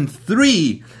 it would have been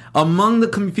 3 among the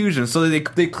confusion. So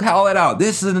they call it out.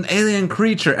 This is an alien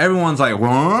creature. Everyone's like,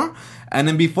 huh? And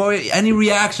then before any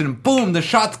reaction, boom, the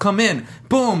shots come in.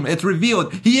 Boom, it's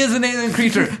revealed. He is an alien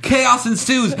creature. Chaos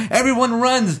ensues. Everyone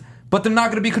runs. But they're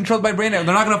not going to be controlled by Brainiac.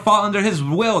 They're not going to fall under his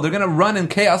will. They're going to run and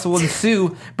chaos will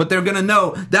ensue. But they're going to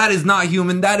know that is not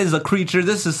human. That is a creature.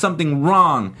 This is something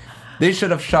wrong. They should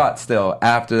have shot still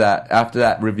after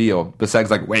that reveal. But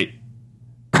Seg's like, wait.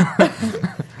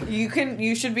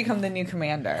 You should become the new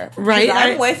commander, right?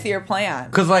 I'm with your plan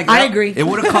because I agree. It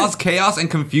would have caused chaos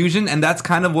and confusion, and that's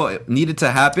kind of what needed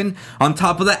to happen. On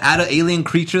top of that, add an alien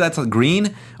creature that's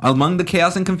green among the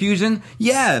chaos and confusion.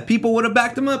 Yeah, people would have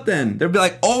backed him up. Then they'd be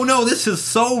like, "Oh no, this is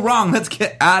so wrong. Let's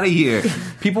get out of here."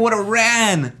 People would have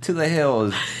ran to the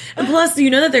hills. And plus, you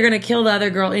know that they're going to kill the other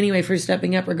girl anyway for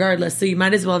stepping up regardless. So you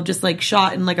might as well have just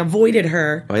shot and avoided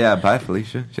her. Oh yeah, bye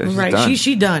Felicia. She's right, done.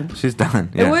 She's done. She's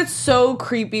done. Yeah. It was so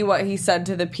creepy what he said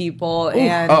to the people. Ooh.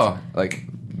 And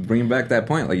bringing back that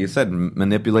point, like you said,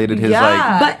 manipulated his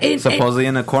supposedly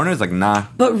in the corners. Nah.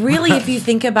 But really, if you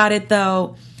think about it,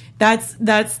 though. That's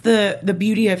the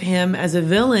beauty of him as a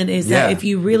villain is that if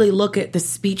you really look at the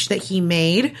speech that he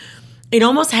made. It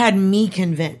almost had me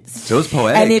convinced. It was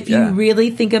poetic. And if you really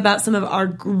think about some of our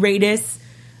greatest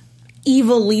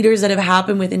evil leaders that have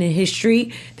happened within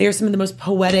history, they are some of the most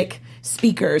poetic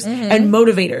speakers and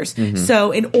motivators. Mm-hmm.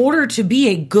 So in order to be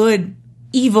a good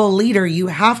evil leader, you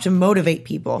have to motivate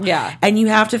people. Yeah. And you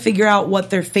have to figure out what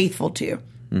they're faithful to.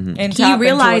 And he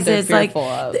realizes, like,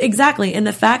 exactly. And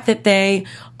the fact that they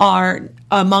are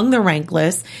among the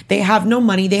rankless, they have no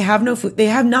money, they have no food, they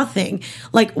have nothing.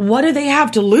 Like, what do they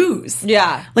have to lose?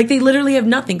 Yeah. Like, they literally have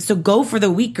nothing. So go for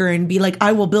the weaker and be like,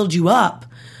 I will build you up,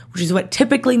 which is what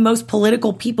typically most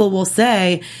political people will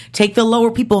say. Take the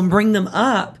lower people and bring them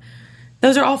up.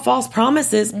 Those are all false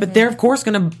promises, but they're, of course,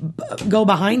 going to go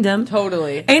behind him.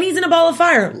 Totally. And he's in a ball of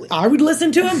fire. I would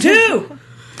listen to him, too.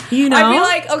 You know? I'd be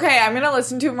like, okay, I'm going to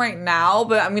listen to him right now,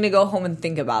 but I'm going to go home and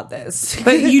think about this.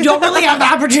 But you don't really have the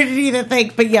opportunity to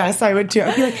think. But yes, I would, too.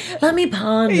 I'd be like, let me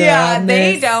ponder. Yeah,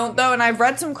 they don't, though. And I've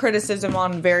read some criticism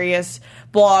on various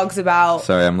blogs about...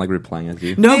 Sorry, I'm like replying as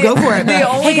you. No, go for it.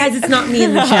 Hey, guys, it's not me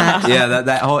in the chat. Yeah,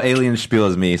 that whole alien spiel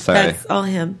is me. Sorry. That's all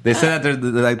him. They said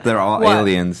that they're all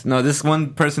aliens. No, this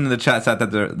one person in the chat said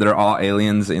that they're all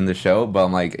aliens in the show, but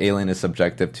I'm like, alien is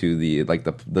subjective to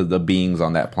the beings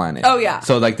on that planet. Oh, yeah.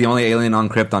 So like the only alien on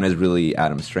Krypton is really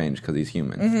Adam Strange because he's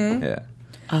human. Yeah.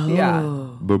 Oh. Yeah.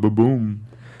 Boom.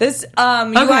 This, you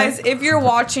guys, if you're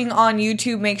watching on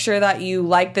YouTube, make sure that you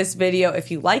like this video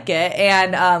if you like it,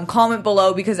 and comment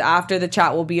below, because after the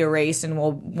chat will be erased and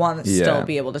we'll want to still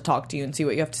be able to talk to you and see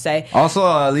what you have to say.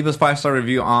 Also, leave us 5-star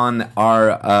review on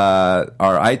our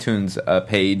iTunes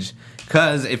page,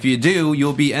 because if you do,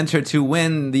 you'll be entered to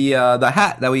win the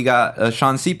hat that we got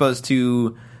Sean Sipa's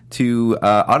to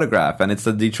autograph, and it's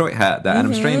the Detroit hat that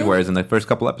Adam Strange wears in the first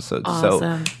couple episodes.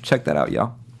 Awesome. So check that out,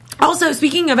 y'all. Also,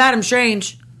 speaking of Adam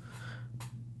Strange...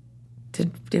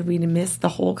 Did we miss the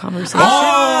whole conversation?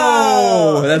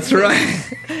 Oh, that's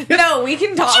right. No, we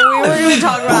can talk. We were going to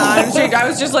talk about Adam Strange. I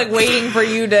was just like waiting for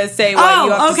you to say what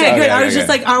you have to say. Good. I was just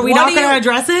like, are we not going to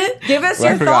address it? Give us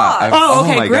your thoughts.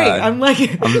 Okay, great. God. I'm like, I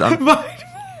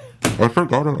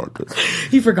forgot about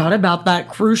this. You forgot about that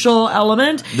crucial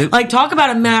element? Like, talk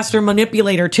about a master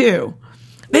manipulator, too.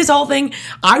 This whole thing,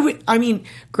 I mean,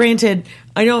 granted,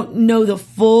 I don't know the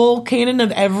full canon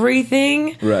of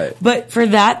everything. Right. But for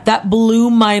that blew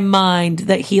my mind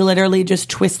that he literally just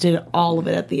twisted all of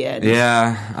it at the end.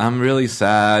 Yeah, I'm really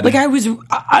sad. Like,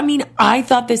 I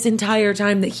thought this entire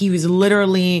time that he was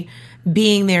literally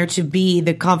being there to be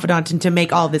the confidant and to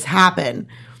make all this happen.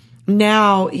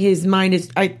 Now his mind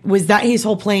is... was that his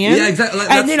whole plan? Yeah, exactly.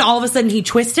 And then all of a sudden he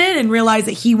twisted and realized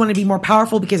that he wanted to be more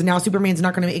powerful because now Superman's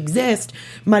not going to exist.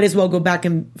 Might as well go back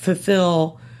and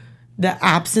fulfill the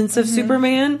absence of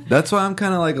Superman. That's why I'm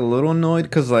kind of like a little annoyed,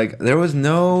 because like there was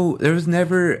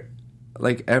never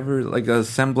like ever like a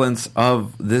semblance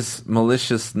of this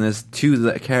maliciousness to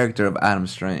the character of Adam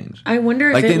Strange. I wonder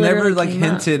if like it they never came like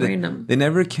hinted. They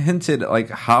never hinted like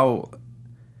how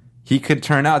he could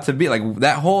turn out to be. Like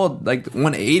that whole like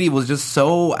 180 was just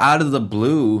so out of the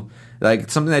blue,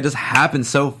 like something that just happened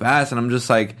so fast, and I'm just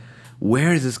like,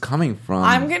 where is this coming from?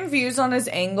 I'm confused on his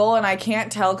angle, and I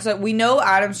can't tell, because we know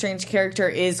Adam Strange's character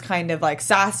is kind of like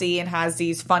sassy and has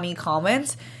these funny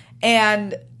comments,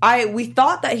 and we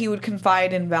thought that he would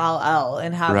confide in Val-El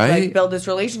and have like build this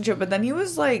relationship, but then he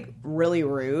was like really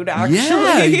rude. Actually,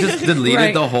 yeah, he just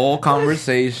deleted the whole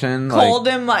conversation. Told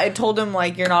him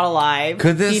like you're not alive.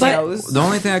 He knows. The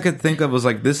only thing I could think of was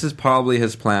like, this is probably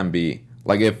his plan B.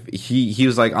 Like if he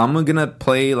was like, I'm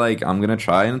gonna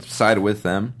try and side with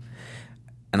them,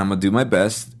 and I'm gonna do my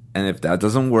best, and if that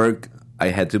doesn't work, I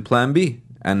head to plan B.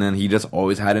 And then he just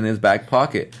always had it in his back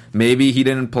pocket. Maybe he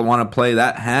didn't want to play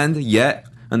that hand yet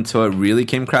until it really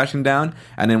came crashing down.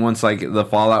 And then once like the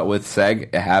fallout with Seg,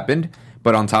 it happened.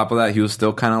 But on top of that, he was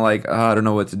still kind of like, I don't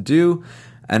know what to do.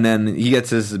 And then he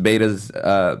gets his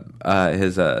Zeta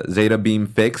beam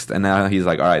fixed, and now he's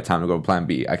like, all right, time to go to plan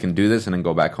B. I can do this and then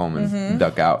go back home and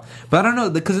duck out. But I don't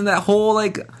know, because in that whole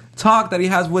like talk that he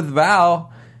has with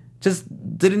Val, just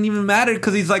didn't even matter,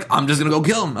 because he's like, I'm just gonna go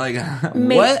kill him. Like,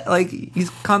 what? Like, he's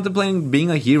contemplating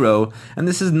being a hero, and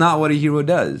this is not what a hero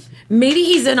does. Maybe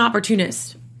he's an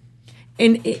opportunist.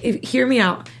 And hear me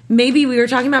out. Maybe we were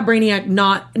talking about Brainiac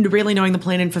not really knowing the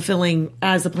plan and fulfilling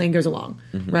as the plan goes along,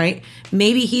 right?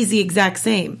 Maybe he's the exact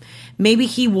same. Maybe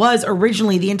he was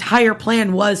originally, the entire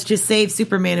plan was to save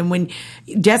Superman, and when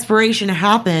desperation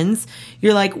happens,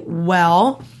 you're like,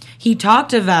 well, he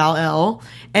talked to Val-El,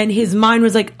 and his mind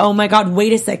was like, oh my God,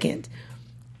 wait a second.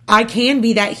 I can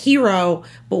be that hero,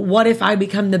 but what if I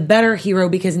become the better hero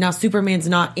because now Superman's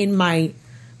not in my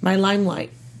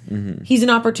limelight? He's an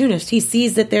opportunist. He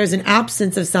sees that there's an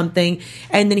absence of something,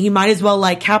 and then he might as well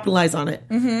like capitalize on it.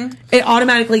 It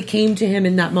automatically came to him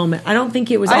in that moment. I don't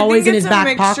think it was always in his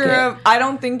back pocket. I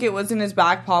don't think it was in his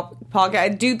back pocket. I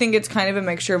do think it's kind of a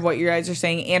mixture of what you guys are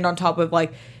saying, and on top of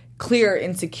like clear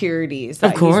insecurities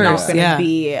that he's not going to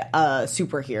be a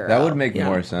superhero. That would make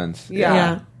more sense.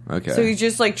 Yeah. Okay. So he's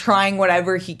just like trying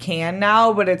whatever he can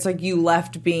now, but it's like you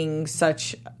left being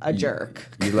such a jerk.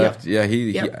 He left. Yeah.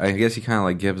 He I guess he kind of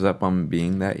like gives up on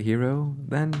being that hero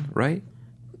then, right?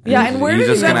 Yeah. And where did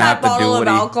he get that bottle of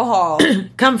alcohol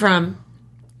come from?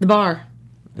 The bar.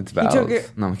 It's Val's. He took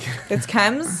it. No, I'm kidding. It's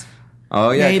Chem's.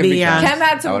 Oh yeah, maybe. Kem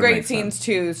had some great scenes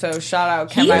too, so shout out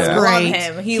Kem. I love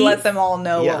him. He let them all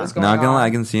know what was going on. Not gonna lie,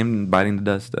 I can see him biting the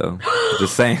dust though.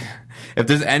 Just saying, if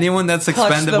there's anyone that's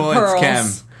expendable, it's Kem.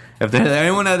 If there's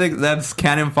anyone that's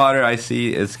cannon fodder, I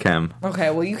see is Kem.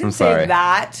 Okay, well you can say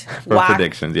that for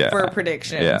predictions. Yeah, for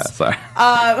predictions. Yeah, sorry.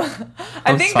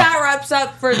 I think that wraps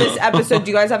up for this episode. Do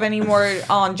you guys have any more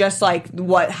on just like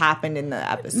what happened in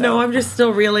the episode? No, I'm just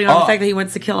still reeling on the fact that he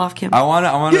wants to kill off Kim. I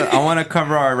wanna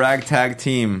cover our ragtag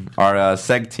team, our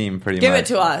Seg team, pretty much. Give it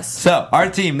to us. So our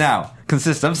team now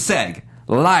consists of Seg,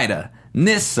 Lyda,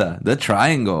 Nissa, the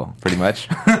Triangle, pretty much,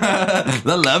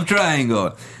 the love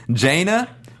triangle, Jaina,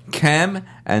 Kem,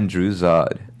 and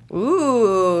Druzad.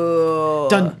 Ooh.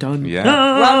 Dun dun. Yeah.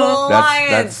 Rebel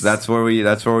Alliance. That's where we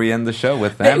end the show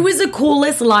with them. It was the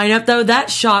coolest lineup though. That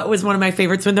shot was one of my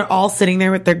favorites when they're all sitting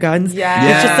there with their guns. Yeah.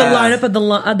 It's just the lineup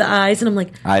of the eyes, and I'm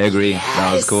like, I agree. Yes,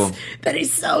 that was cool. That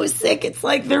is so sick. It's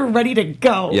like they're ready to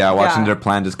go. Yeah, watching their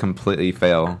plan just completely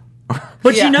fail.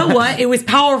 But you know what? It was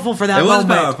powerful for that moment. It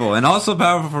was powerful. And also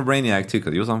powerful for Brainiac, too,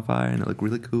 because he was on fire and it looked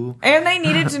really cool. And they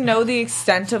needed to know the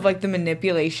extent of, like, the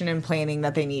manipulation and planning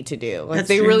that they need to do. Like, That's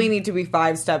they true. really need to be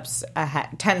 5 steps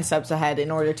ahead, 10 steps ahead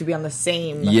in order to be on the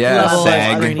same level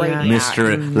Sag, as Brainiac.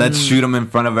 Mr. Let's shoot him in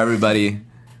front of everybody.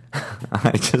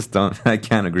 I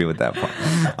can't agree with that part.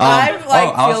 I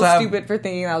feel stupid for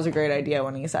thinking that was a great idea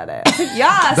when he said it.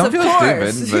 Yes, don't of feel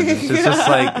course. stupid, but it's just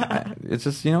like, it's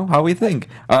just, you know, how we think.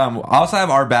 I also have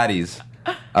our baddies,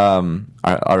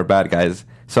 our bad guys.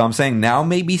 So I'm saying now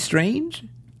may be strange,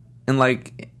 and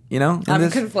like, you know, I'm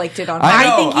conflicted on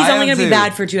I think he's only going to be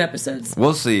bad for 2 episodes.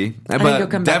 We'll see. But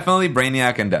definitely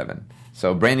Brainiac and Devin.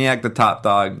 So Brainiac, the top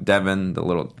dog, Devin, the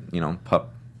little, you know, pup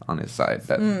on his side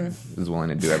that is willing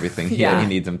to do everything he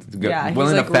needs him to go. Yeah,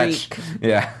 willing he's to like fetch. Reek.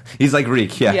 Yeah. He's like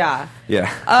Reek. Yeah.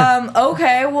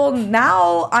 Okay, well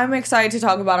now I'm excited to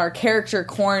talk about our character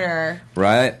corner.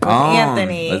 Right. With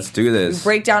Anthony. Let's do this. We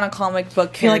break down a comic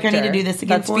book character. I feel like I need to do this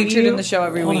again that's featured in the show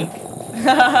every week.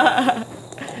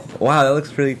 Wow, that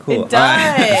looks pretty cool. It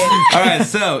does. All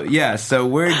right, so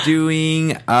we're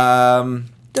doing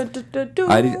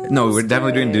we're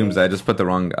definitely doing Doomsday. I just put the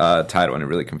wrong title and it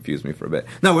really confused me for a bit.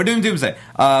 No, we're doing Doomsday.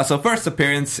 So first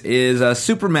appearance is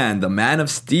Superman, the Man of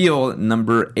Steel,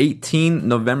 number 18,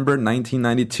 November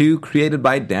 1992, created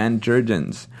by Dan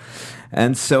Jurgens.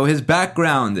 And so his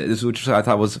background, which I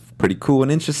thought was pretty cool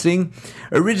and interesting,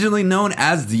 originally known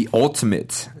as the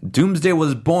Ultimate, Doomsday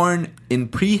was born in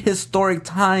prehistoric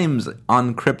times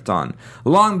on Krypton,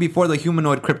 long before the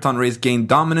humanoid Krypton race gained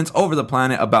dominance over the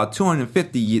planet about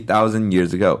 250,000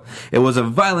 years ago. It was a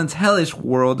violent, hellish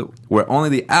world where only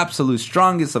the absolute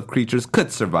strongest of creatures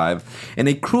could survive. In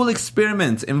a cruel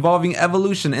experiment involving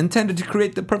evolution intended to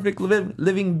create the perfect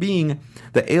living being,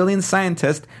 the alien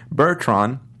scientist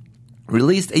Bertrand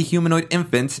released a humanoid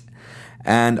infant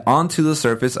and onto the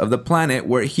surface of the planet,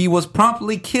 where he was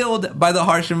promptly killed by the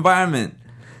harsh environment.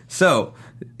 So,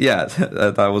 yeah,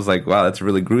 I was like, wow, that's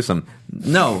really gruesome.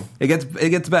 No, it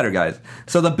gets better, guys.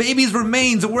 So the baby's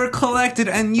remains were collected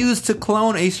and used to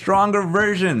clone a stronger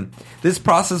version. This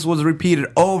process was repeated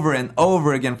over and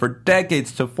over again for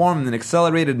decades to form an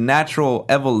accelerated natural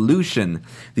evolution.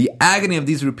 The agony of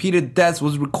these repeated deaths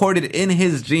was recorded in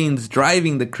his genes,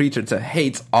 driving the creature to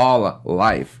hate all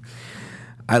life.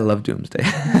 I love Doomsday.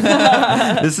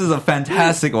 This is a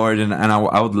fantastic origin, and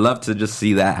I would love to just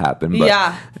see that happen. But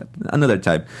yeah. Another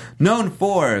type. Known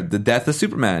for the death of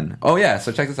Superman. Oh, yeah,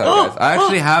 so check this out, guys. I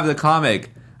actually have the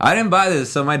comic. I didn't buy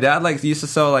this, so my dad used to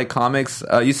sell comics,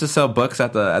 used to sell books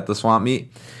at the swamp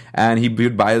meet. And he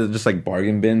would buy just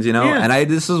bargain bins, you know. Yeah. And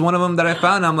this was one of them that I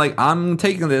found. I'm like, I'm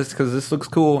taking this because this looks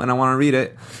cool and I want to read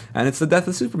it. And it's the death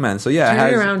of Superman. So yeah, it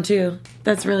has around too.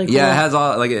 That's really cool. Yeah, it has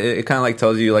all it kind of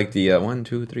tells you the 1,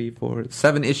 2, 3, 4,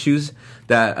 7 issues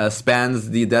that spans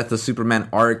the death of Superman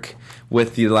arc.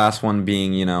 With the last one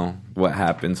being, you know, what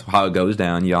happens, how it goes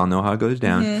down. Y'all know how it goes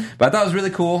down. Mm-hmm. But I thought it was really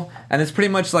cool, and it's pretty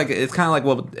much it's kind of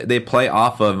what they play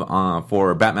off of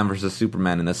for Batman vs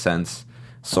Superman in a sense.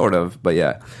 Sort of, but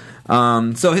yeah.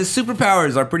 So his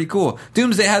superpowers are pretty cool.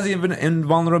 Doomsday has the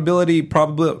invulnerability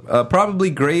probably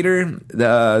greater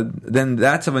than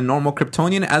that of a normal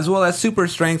Kryptonian, as well as super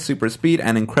strength, super speed,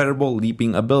 and incredible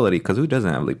leaping ability. Because who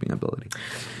doesn't have leaping ability?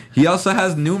 He also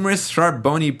has numerous sharp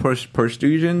bony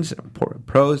protrusions,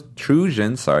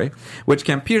 which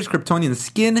can pierce Kryptonian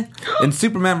skin. In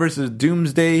Superman vs.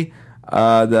 Doomsday,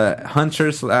 the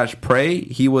hunter/prey,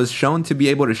 he was shown to be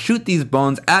able to shoot these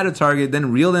bones at a target,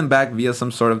 then reel them back via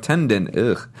some sort of tendon.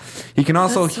 Ugh. He can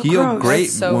also heal great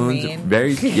wounds. Mean.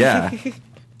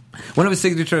 One of his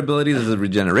signature abilities is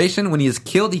regeneration. When he is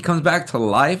killed, he comes back to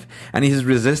life, and he's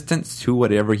resistant to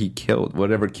whatever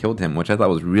killed him, which I thought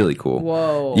was really cool.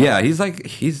 Whoa. Yeah,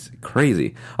 he's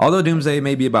crazy. Although Doomsday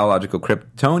may be a biological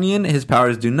Kryptonian, his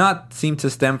powers do not seem to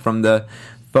stem from the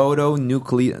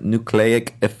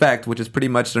photonucleic effect, which is pretty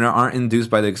much aren't induced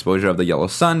by the exposure of the yellow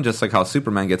sun, just like how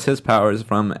Superman gets his powers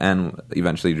from, and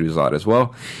eventually Druzad as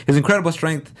well. His incredible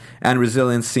strength and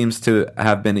resilience seems to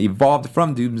have been evolved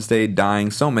from Doomsday dying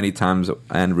so many times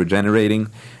and regenerating.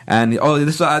 And I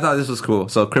thought this was cool.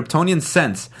 So Kryptonian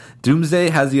sense.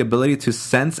 Doomsday has the ability to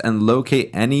sense and locate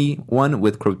anyone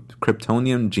with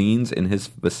Kryptonian genes in his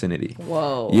vicinity.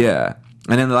 Whoa. Yeah.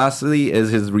 And then lastly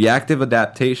is his reactive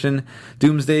adaptation.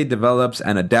 Doomsday develops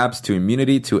and adapts to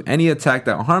immunity to any attack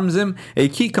that harms him, a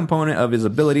key component of his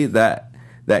ability that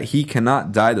he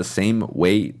cannot die the same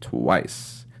way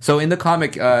twice. So in the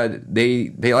comic,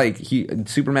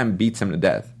 Superman beats him to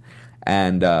death.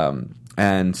 And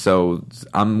so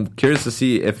I'm curious to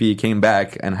see if he came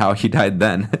back and how he died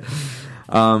then.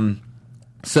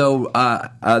 So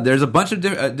there's a bunch of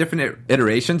different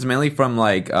iterations, mainly from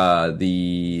like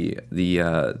the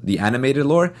animated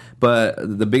lore.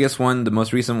 But the biggest one, the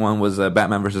most recent one, was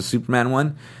Batman vs Superman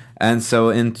one. And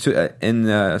so in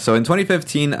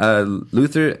 2015,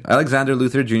 Alexander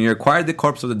Luthor Jr. acquired the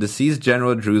corpse of the deceased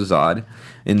General Druzad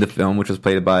in the film, which was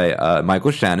played by Michael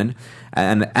Shannon,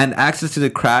 and access to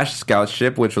the crashed scout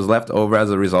ship, which was left over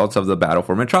as a result of the battle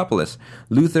for Metropolis.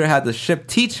 Luthor had the ship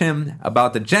teach him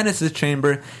about the Genesis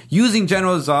Chamber, using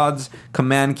General Zod's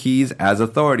command keys as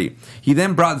authority. He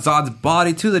then brought Zod's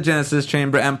body to the Genesis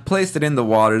Chamber and placed it in the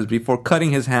waters before cutting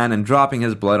his hand and dropping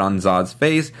his blood on Zod's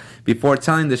face before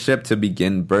telling the ship to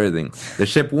begin birthing. The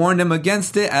ship warned him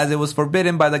against it, as it was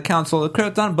forbidden by the Council of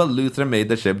Krypton, but Luthor made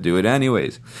the ship do it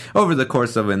anyways. Over the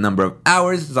course of a number of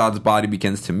hours, Zod's body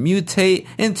begins to mutate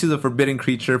into the forbidden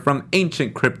creature from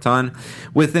ancient Krypton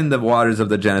within the waters of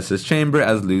the Genesis Chamber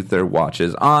as Luthor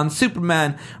watches on.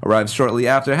 Superman arrives shortly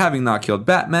after, having not killed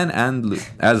Batman, and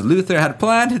as Luthor had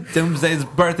planned, Doomsday's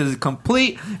birth is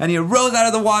complete, and he arose out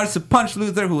of the waters to punch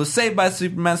Luthor, who was saved by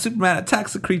Superman. Superman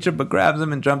attacks the creature but grabs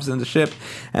him and jumps in the ship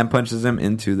and punches him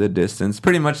into the distance.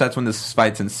 Pretty much that's when this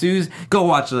fight ensues. Go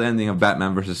watch the ending of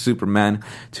Batman vs Superman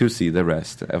to see the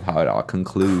rest of how it all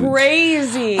concludes.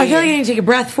 Crazy. I feel like I need to take a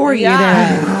breath for you.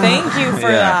 Thank you for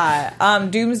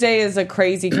that. Doomsday is a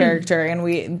crazy character, and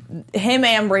him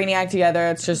and Brainiac together,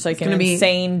 it's just like an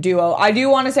insane duo. I do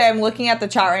want to say, I'm looking at the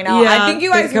chat right now. I think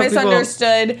you guys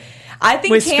misunderstood. I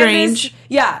think with Strange.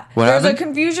 There's a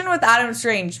confusion with Adam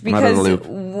Strange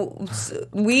because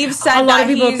we've said a lot of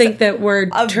people think that we're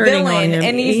a turning villain, on him,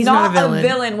 and he's not a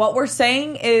villain. What we're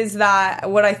saying is that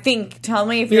what I think. Tell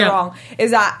me if you're wrong. Is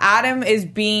that Adam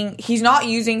he's not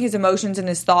using his emotions and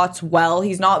his thoughts well.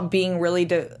 He's not being really.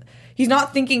 He's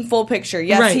not thinking full picture.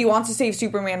 Yes, he wants to save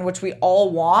Superman, which we all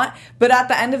want. But at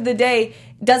the end of the day,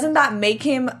 doesn't that make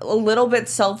him a little bit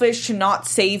selfish to not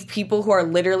save people who are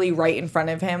literally right in front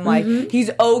of him? Like, he's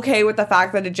okay with the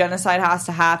fact that a genocide has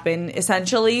to happen,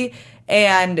 essentially,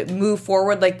 and move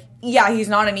forward. Like, yeah, he's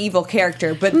not an evil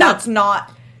character, but that's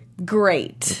not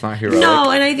great. It's not heroic. No,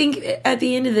 and I think at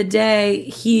the end of the day,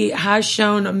 he has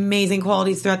shown amazing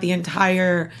qualities throughout the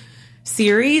entire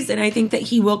series, and I think that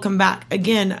he will come back.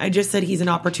 Again, I just said he's an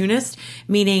opportunist,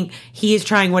 meaning he is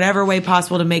trying whatever way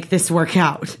possible to make this work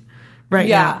out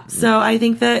now. So I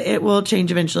think that it will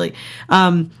change eventually.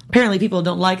 Apparently people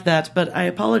don't like that, but I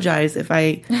apologize if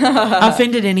I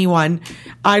offended anyone.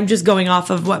 I'm just going off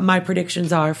of what my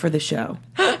predictions are for the show.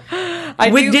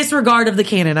 With disregard of the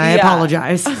canon, I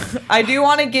apologize. I do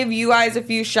want to give you guys a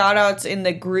few shout outs in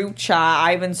the group chat.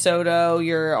 Ivan Soto,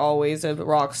 you're always a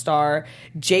rock star.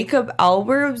 Jacob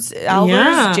Albers,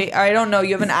 I don't know.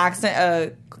 You have an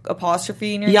accent,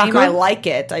 apostrophe in your name. I like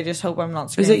it. I just hope I'm not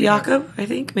screwing Is it Jacob? I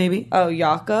think, maybe. Oh,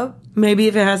 Jacob? Maybe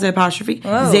if it has an apostrophe.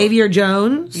 Oh. Xavier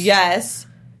Jones? Yes.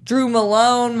 Drew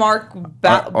Malone, Mark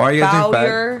are you guys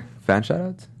doing fan shout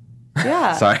outs?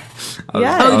 Yeah. Sorry.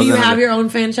 Do you have your own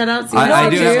fan shout-outs? I'm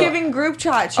just giving group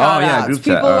chat shout-outs. Group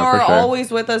People chat. who are sure.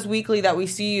 always with us weekly that we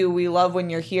see you. We love when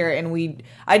you're here. And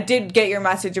I did get your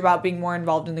message about being more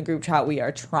involved in the group chat. We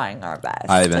are trying our best.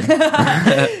 Ivan.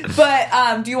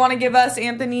 But do you want to give us,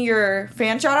 Anthony, your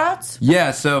fan shout-outs?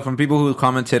 Yeah, so from people who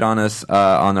commented on us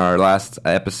on our last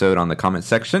episode on the comment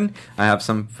section, I have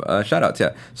some shout-outs,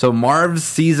 So Marv's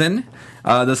Season,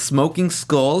 The Smoking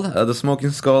Skull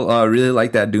really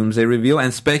liked that Doomsday reveal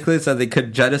and speculates that they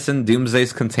could jettison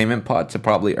Doomsday's containment pod to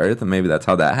probably Earth, and maybe that's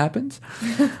how that happens.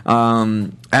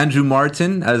 Andrew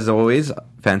Martin, as always,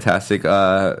 fantastic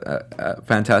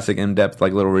in-depth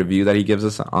little review that he gives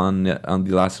us on the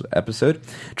last episode.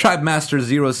 Tribe Master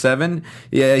 07,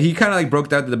 yeah, he kind of broke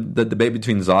down the debate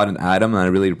between Zod and Adam, and I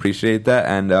really appreciate that.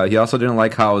 And he also didn't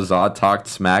like how Zod talked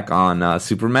smack on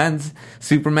Superman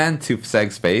to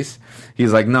Seg's face.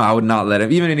 He's like, no, I would not let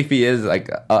him, even if he is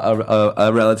a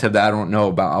relative that I don't know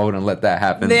about, I wouldn't let that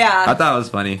happen. Yeah, I thought it was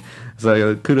funny.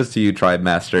 So kudos to you, Tribe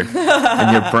Master,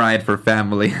 and your pride for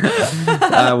family.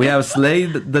 We have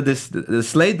Slade the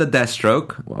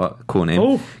Deathstroke, well, cool name.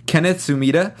 Oh. Kenneth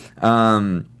Sumida.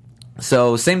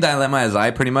 So same dilemma as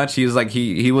I, pretty much. He was like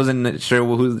he wasn't sure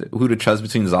who to trust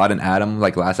between Zod and Adam.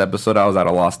 Like last episode, I was at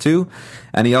a loss too.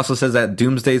 And he also says that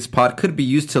Doomsday's pod could be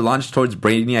used to launch towards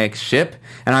Brainiac's ship.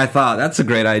 And I thought that's a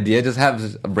great idea. Just have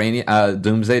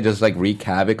Doomsday just wreak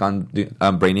havoc on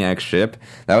Brainiac's ship.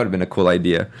 That would have been a cool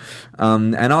idea.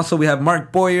 And also we have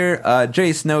Mark Boyer,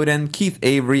 Jay Snowden, Keith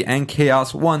Avery, and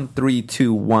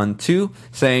Chaos13212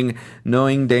 saying,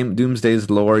 knowing Doomsday's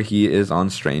lore, he is on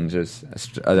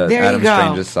Adam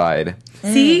Strange's side.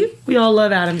 See? We all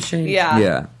love Adam Strange.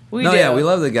 Yeah. We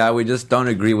love the guy. We just don't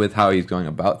agree with how he's going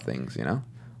about things, you know?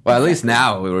 Well, at least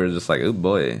now we were just like, oh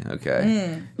boy,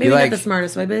 okay. Maybe not the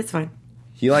smartest way, but it's fine.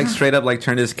 He straight up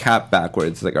turned his cap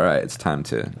backwards. Like, all right, it's time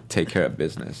to take care of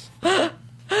business.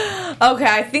 Okay,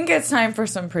 I think it's time for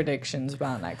some predictions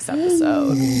about next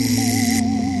episode.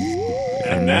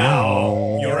 And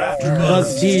now, your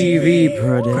AfterBuzz TV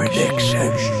predictions.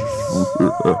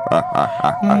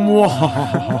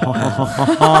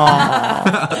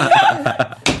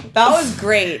 That was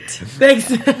great.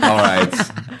 Thanks. All right,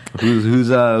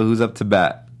 who's up to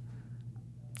bat?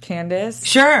 Candace?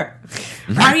 Sure.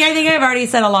 I mean, I think I've already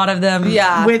said a lot of them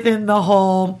within the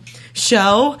whole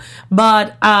show,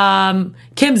 but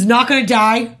Kim's not going to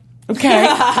die. Okay,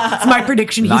 it's my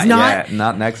prediction. He's not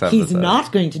next episode. He's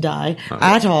not going to die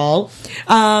at all.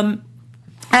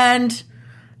 And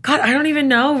God, I don't even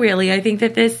know really. I think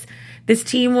that this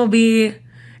team will be.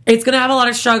 It's going to have a lot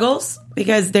of struggles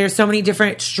because there's so many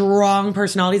different strong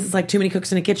personalities. It's like too many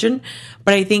cooks in a kitchen.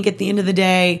 But I think at the end of the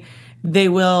day, they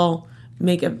will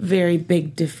make a very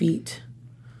big defeat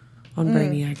on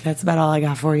Brainiac. That's about all I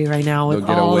got for you right now. With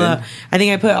I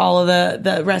think I put all of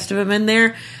the rest of them in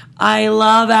there. I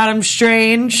love Adam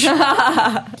Strange.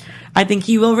 I think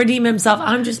he will redeem himself.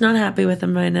 I'm just not happy with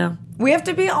him right now. We have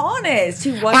to be honest.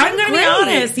 He wasn't I'm going to be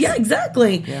honest. Yeah,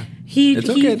 exactly. Yeah. It's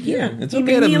okay. He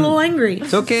made me a little angry.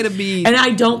 It's okay to be. And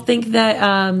I don't think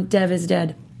that Dev is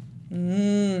dead.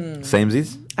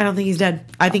 Samesies? I don't think he's dead.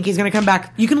 I think he's going to come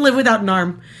back. You can live without an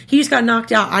arm. He just got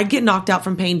knocked out. I'd get knocked out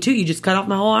from pain too. You just cut off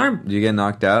my whole arm. You get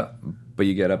knocked out, but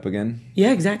you get up again?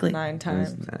 Yeah, exactly. 9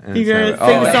 times. You guys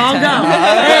sing the song? Go.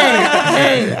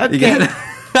 Hey, okay.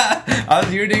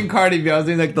 You were doing Cardi B. I was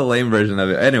doing the lame version of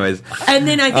it. Anyways. And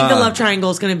then I think the love triangle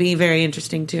is going to be very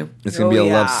interesting too. It's going to be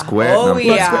a love square. Oh,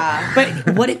 yeah.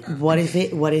 But what if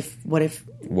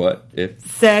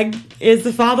Seg is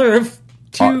the father of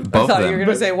two? I thought you were going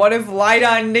to say, what if Lyda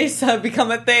and Nissa become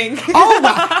a thing?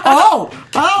 Whoa!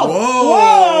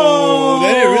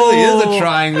 Then it really is a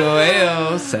triangle.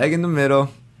 Ayo, Seg in the middle.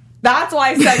 That's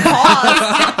why Seg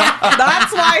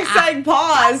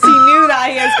paused. He knew that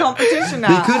he has competition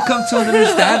now. They could come to an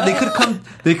understanding.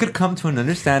 They could come to an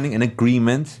understanding, an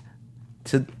agreement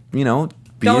to, be in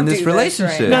this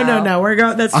relationship. Right no. We're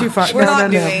going. That's too far. We're not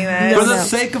doing this for the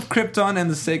sake of Krypton and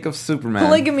the sake of Superman.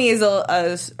 Polygamy is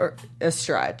a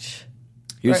stretch.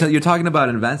 You're talking about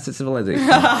advanced civilization.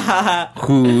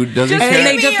 Who doesn't care?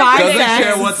 They define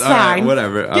care what's fine.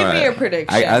 Whatever. Give me your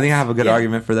prediction. I think I have a good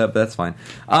argument for that, but that's fine.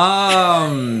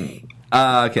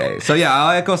 Okay. So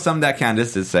I'll echo some that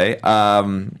Candace did say.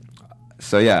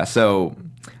 So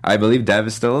I believe Dev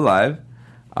is still alive.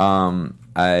 I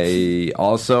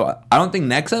don't think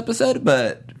next episode,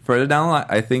 but further down the line,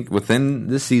 I think within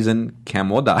this season, Cam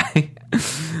will die.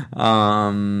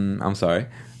 I'm sorry.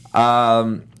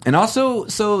 And also,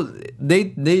 so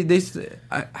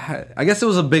I guess it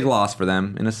was a big loss for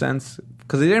them in a sense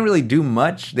because they didn't really do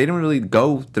much. They didn't really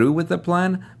go through with the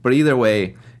plan. But either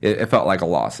way, it felt like a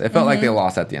loss. It felt like they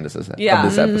lost at the end of this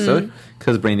episode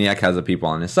because Brainiac has the people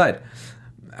on his side.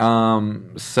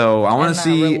 So I want to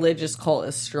see religious cult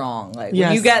is strong. Like yes.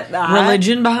 when you get that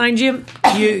religion behind you,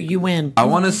 you win. I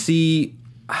want to see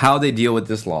how they deal with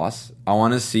this loss. I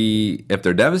want to see if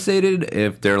they're devastated,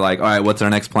 if they're like, all right, what's our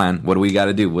next plan? What do we got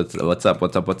to do? What's up?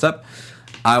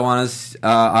 I want to.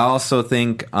 I also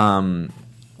think we're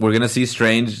gonna see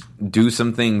Strange do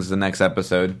some things the next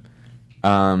episode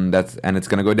it's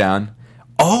gonna go down.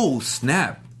 Oh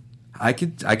snap! I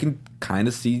can kind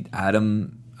of see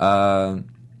Adam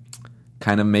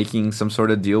kind of making some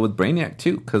sort of deal with Brainiac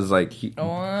too, because like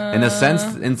in a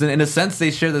sense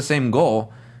they share the same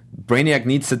goal. Brainiac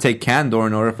needs to take Kandor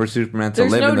in order for Superman to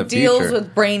live in the future. There's no deals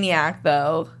with Brainiac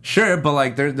though. Sure, but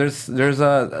like there's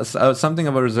a something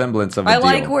of a resemblance of a deal. I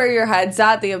like where your head's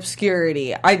at, the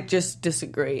obscurity. I just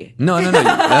disagree. No,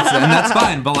 that's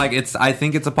fine. But like I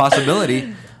think it's a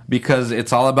possibility. Because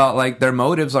it's all about, like, their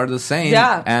motives are the same.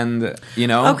 Yeah. And, you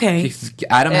know,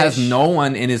 Adam has no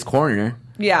one in his corner.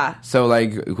 Yeah. So,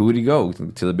 like, who would he go?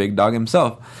 To the big dog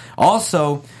himself.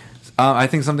 Also, I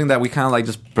think something that we kind of, like,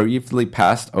 just briefly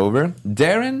passed over.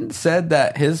 Darren said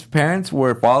that his parents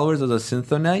were followers of the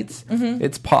Synthonites. Mm-hmm.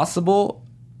 It's possible,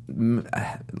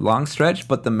 long stretch,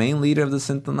 but the main leader of the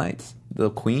Synthonites, the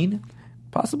Queen,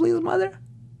 possibly his mother,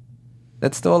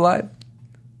 that's still alive.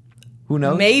 Who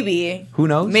knows? Maybe. Who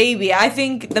knows? Maybe. I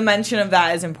think the mention of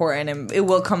that is important, and it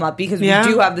will come up because we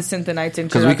do have the Synthonites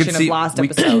introduction of last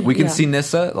episode. We can see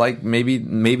Nyssa, like maybe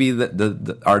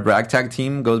our ragtag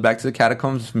team goes back to the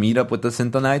catacombs, meet up with the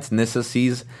Synthonites. Nyssa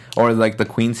sees, or like the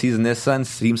Queen sees Nyssa and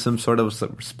sees some sort of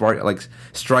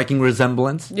striking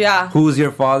resemblance. Yeah. Who's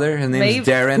your father? His name is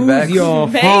Darren Beck. Who's your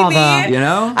father? You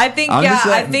know? I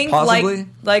think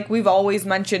like we've always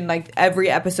mentioned, like every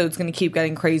episode's going to keep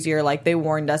getting crazier. Like they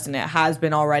warned us, and it has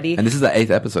been already. And this is the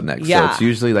 8th episode next, so it's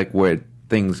usually like where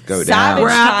things go down. We're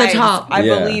at the top. I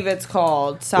believe it's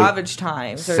called Savage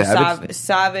Times or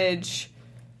Savage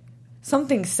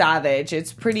something Savage.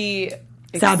 It's pretty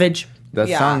Savage. That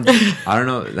sounds, I don't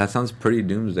know, that sounds pretty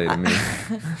doomsday to me.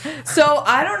 So,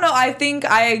 I don't know. I think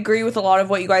I agree with a lot of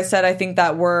what you guys said. I think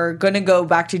that we're going to go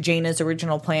back to Jaina's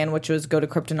original plan, which was go to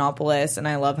Kryptonopolis. And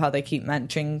I love how they keep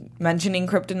mentioning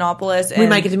Kryptonopolis. And we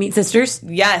might get to meet sisters?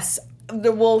 Yes.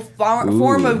 Will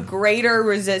form a greater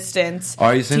resistance.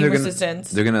 Are you saying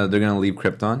they're gonna leave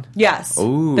Krypton? Yes.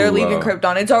 Ooh, they're leaving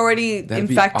Krypton. It's already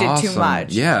infected too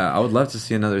much. Yeah, I would love to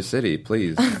see another city,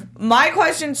 please. My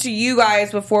question to you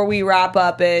guys before we wrap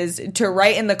up is to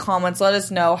write in the comments. Let us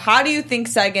know, how do you think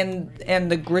Sagan and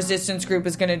the Resistance group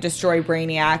is going to destroy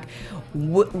Brainiac?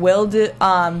 Will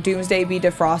Doomsday be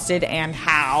defrosted, and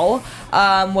how?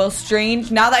 Will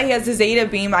Strange, now that he has his Zeta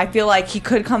beam, I feel like he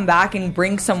could come back and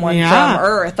bring someone from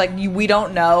Earth. Like, we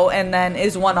don't know. And then,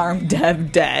 is one-armed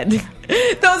Dev dead?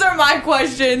 Those are my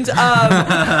questions. The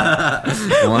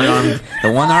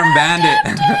one-armed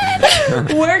bandit.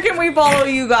 Where can we follow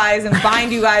you guys and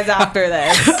find you guys after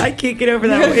this? I can't get over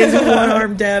that. Is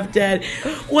one-armed Dev dead?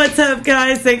 What's up,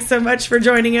 guys? Thanks so much for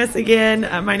joining us again.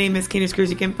 My name is Candace Cruz.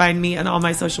 You can find me on all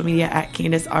my social media at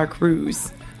Candace R.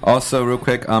 Cruz. Also, real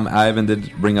quick, Ivan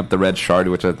did bring up the red shard,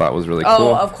 which I thought was really cool.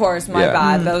 Oh, of course, my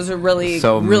bad. Those are really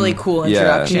cool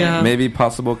introduction. Yeah. Maybe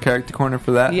possible character corner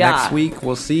for that next week.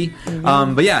 We'll see.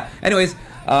 Mm-hmm. But yeah, anyways,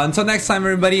 until next time,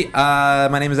 everybody,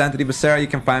 my name is Anthony Becerra. You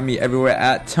can find me everywhere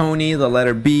at Tony, the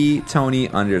letter B, Tony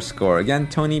 _. Again,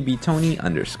 Tony B, Tony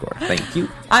 _. Thank you.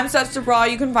 I'm Steph Sabra.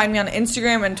 You can find me on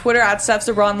Instagram and Twitter at Steph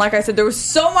Sabra. And like I said, there was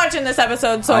so much in this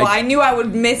episode, so I knew I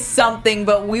would miss something,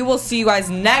 but we will see you guys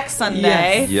next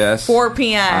Sunday. Yes. 4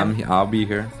 p.m. I'll be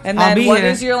here. And then what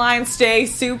is your line? Stay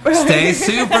super. Stay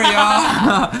super,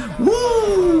 y'all.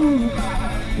 Woo!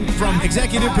 From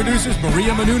executive producers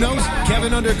Maria Menounos,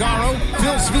 Kevin Undergaro,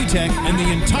 Phil Svitek, and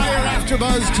the entire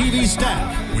AfterBuzz TV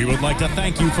staff, we would like to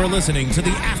thank you for listening to the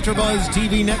AfterBuzz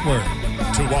TV network.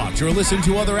 To watch or listen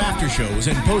to other after shows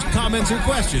and post comments or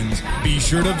questions, be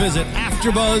sure to visit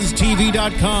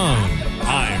AfterBuzzTV.com.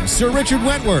 I'm Sir Richard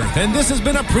Wentworth, and this has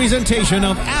been a presentation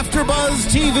of AfterBuzz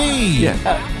TV.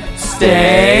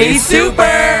 Stay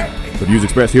super! The views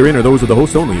expressed herein are those of the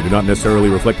hosts only and do not necessarily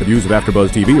reflect the views of AfterBuzz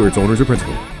TV or its owners or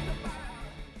principals.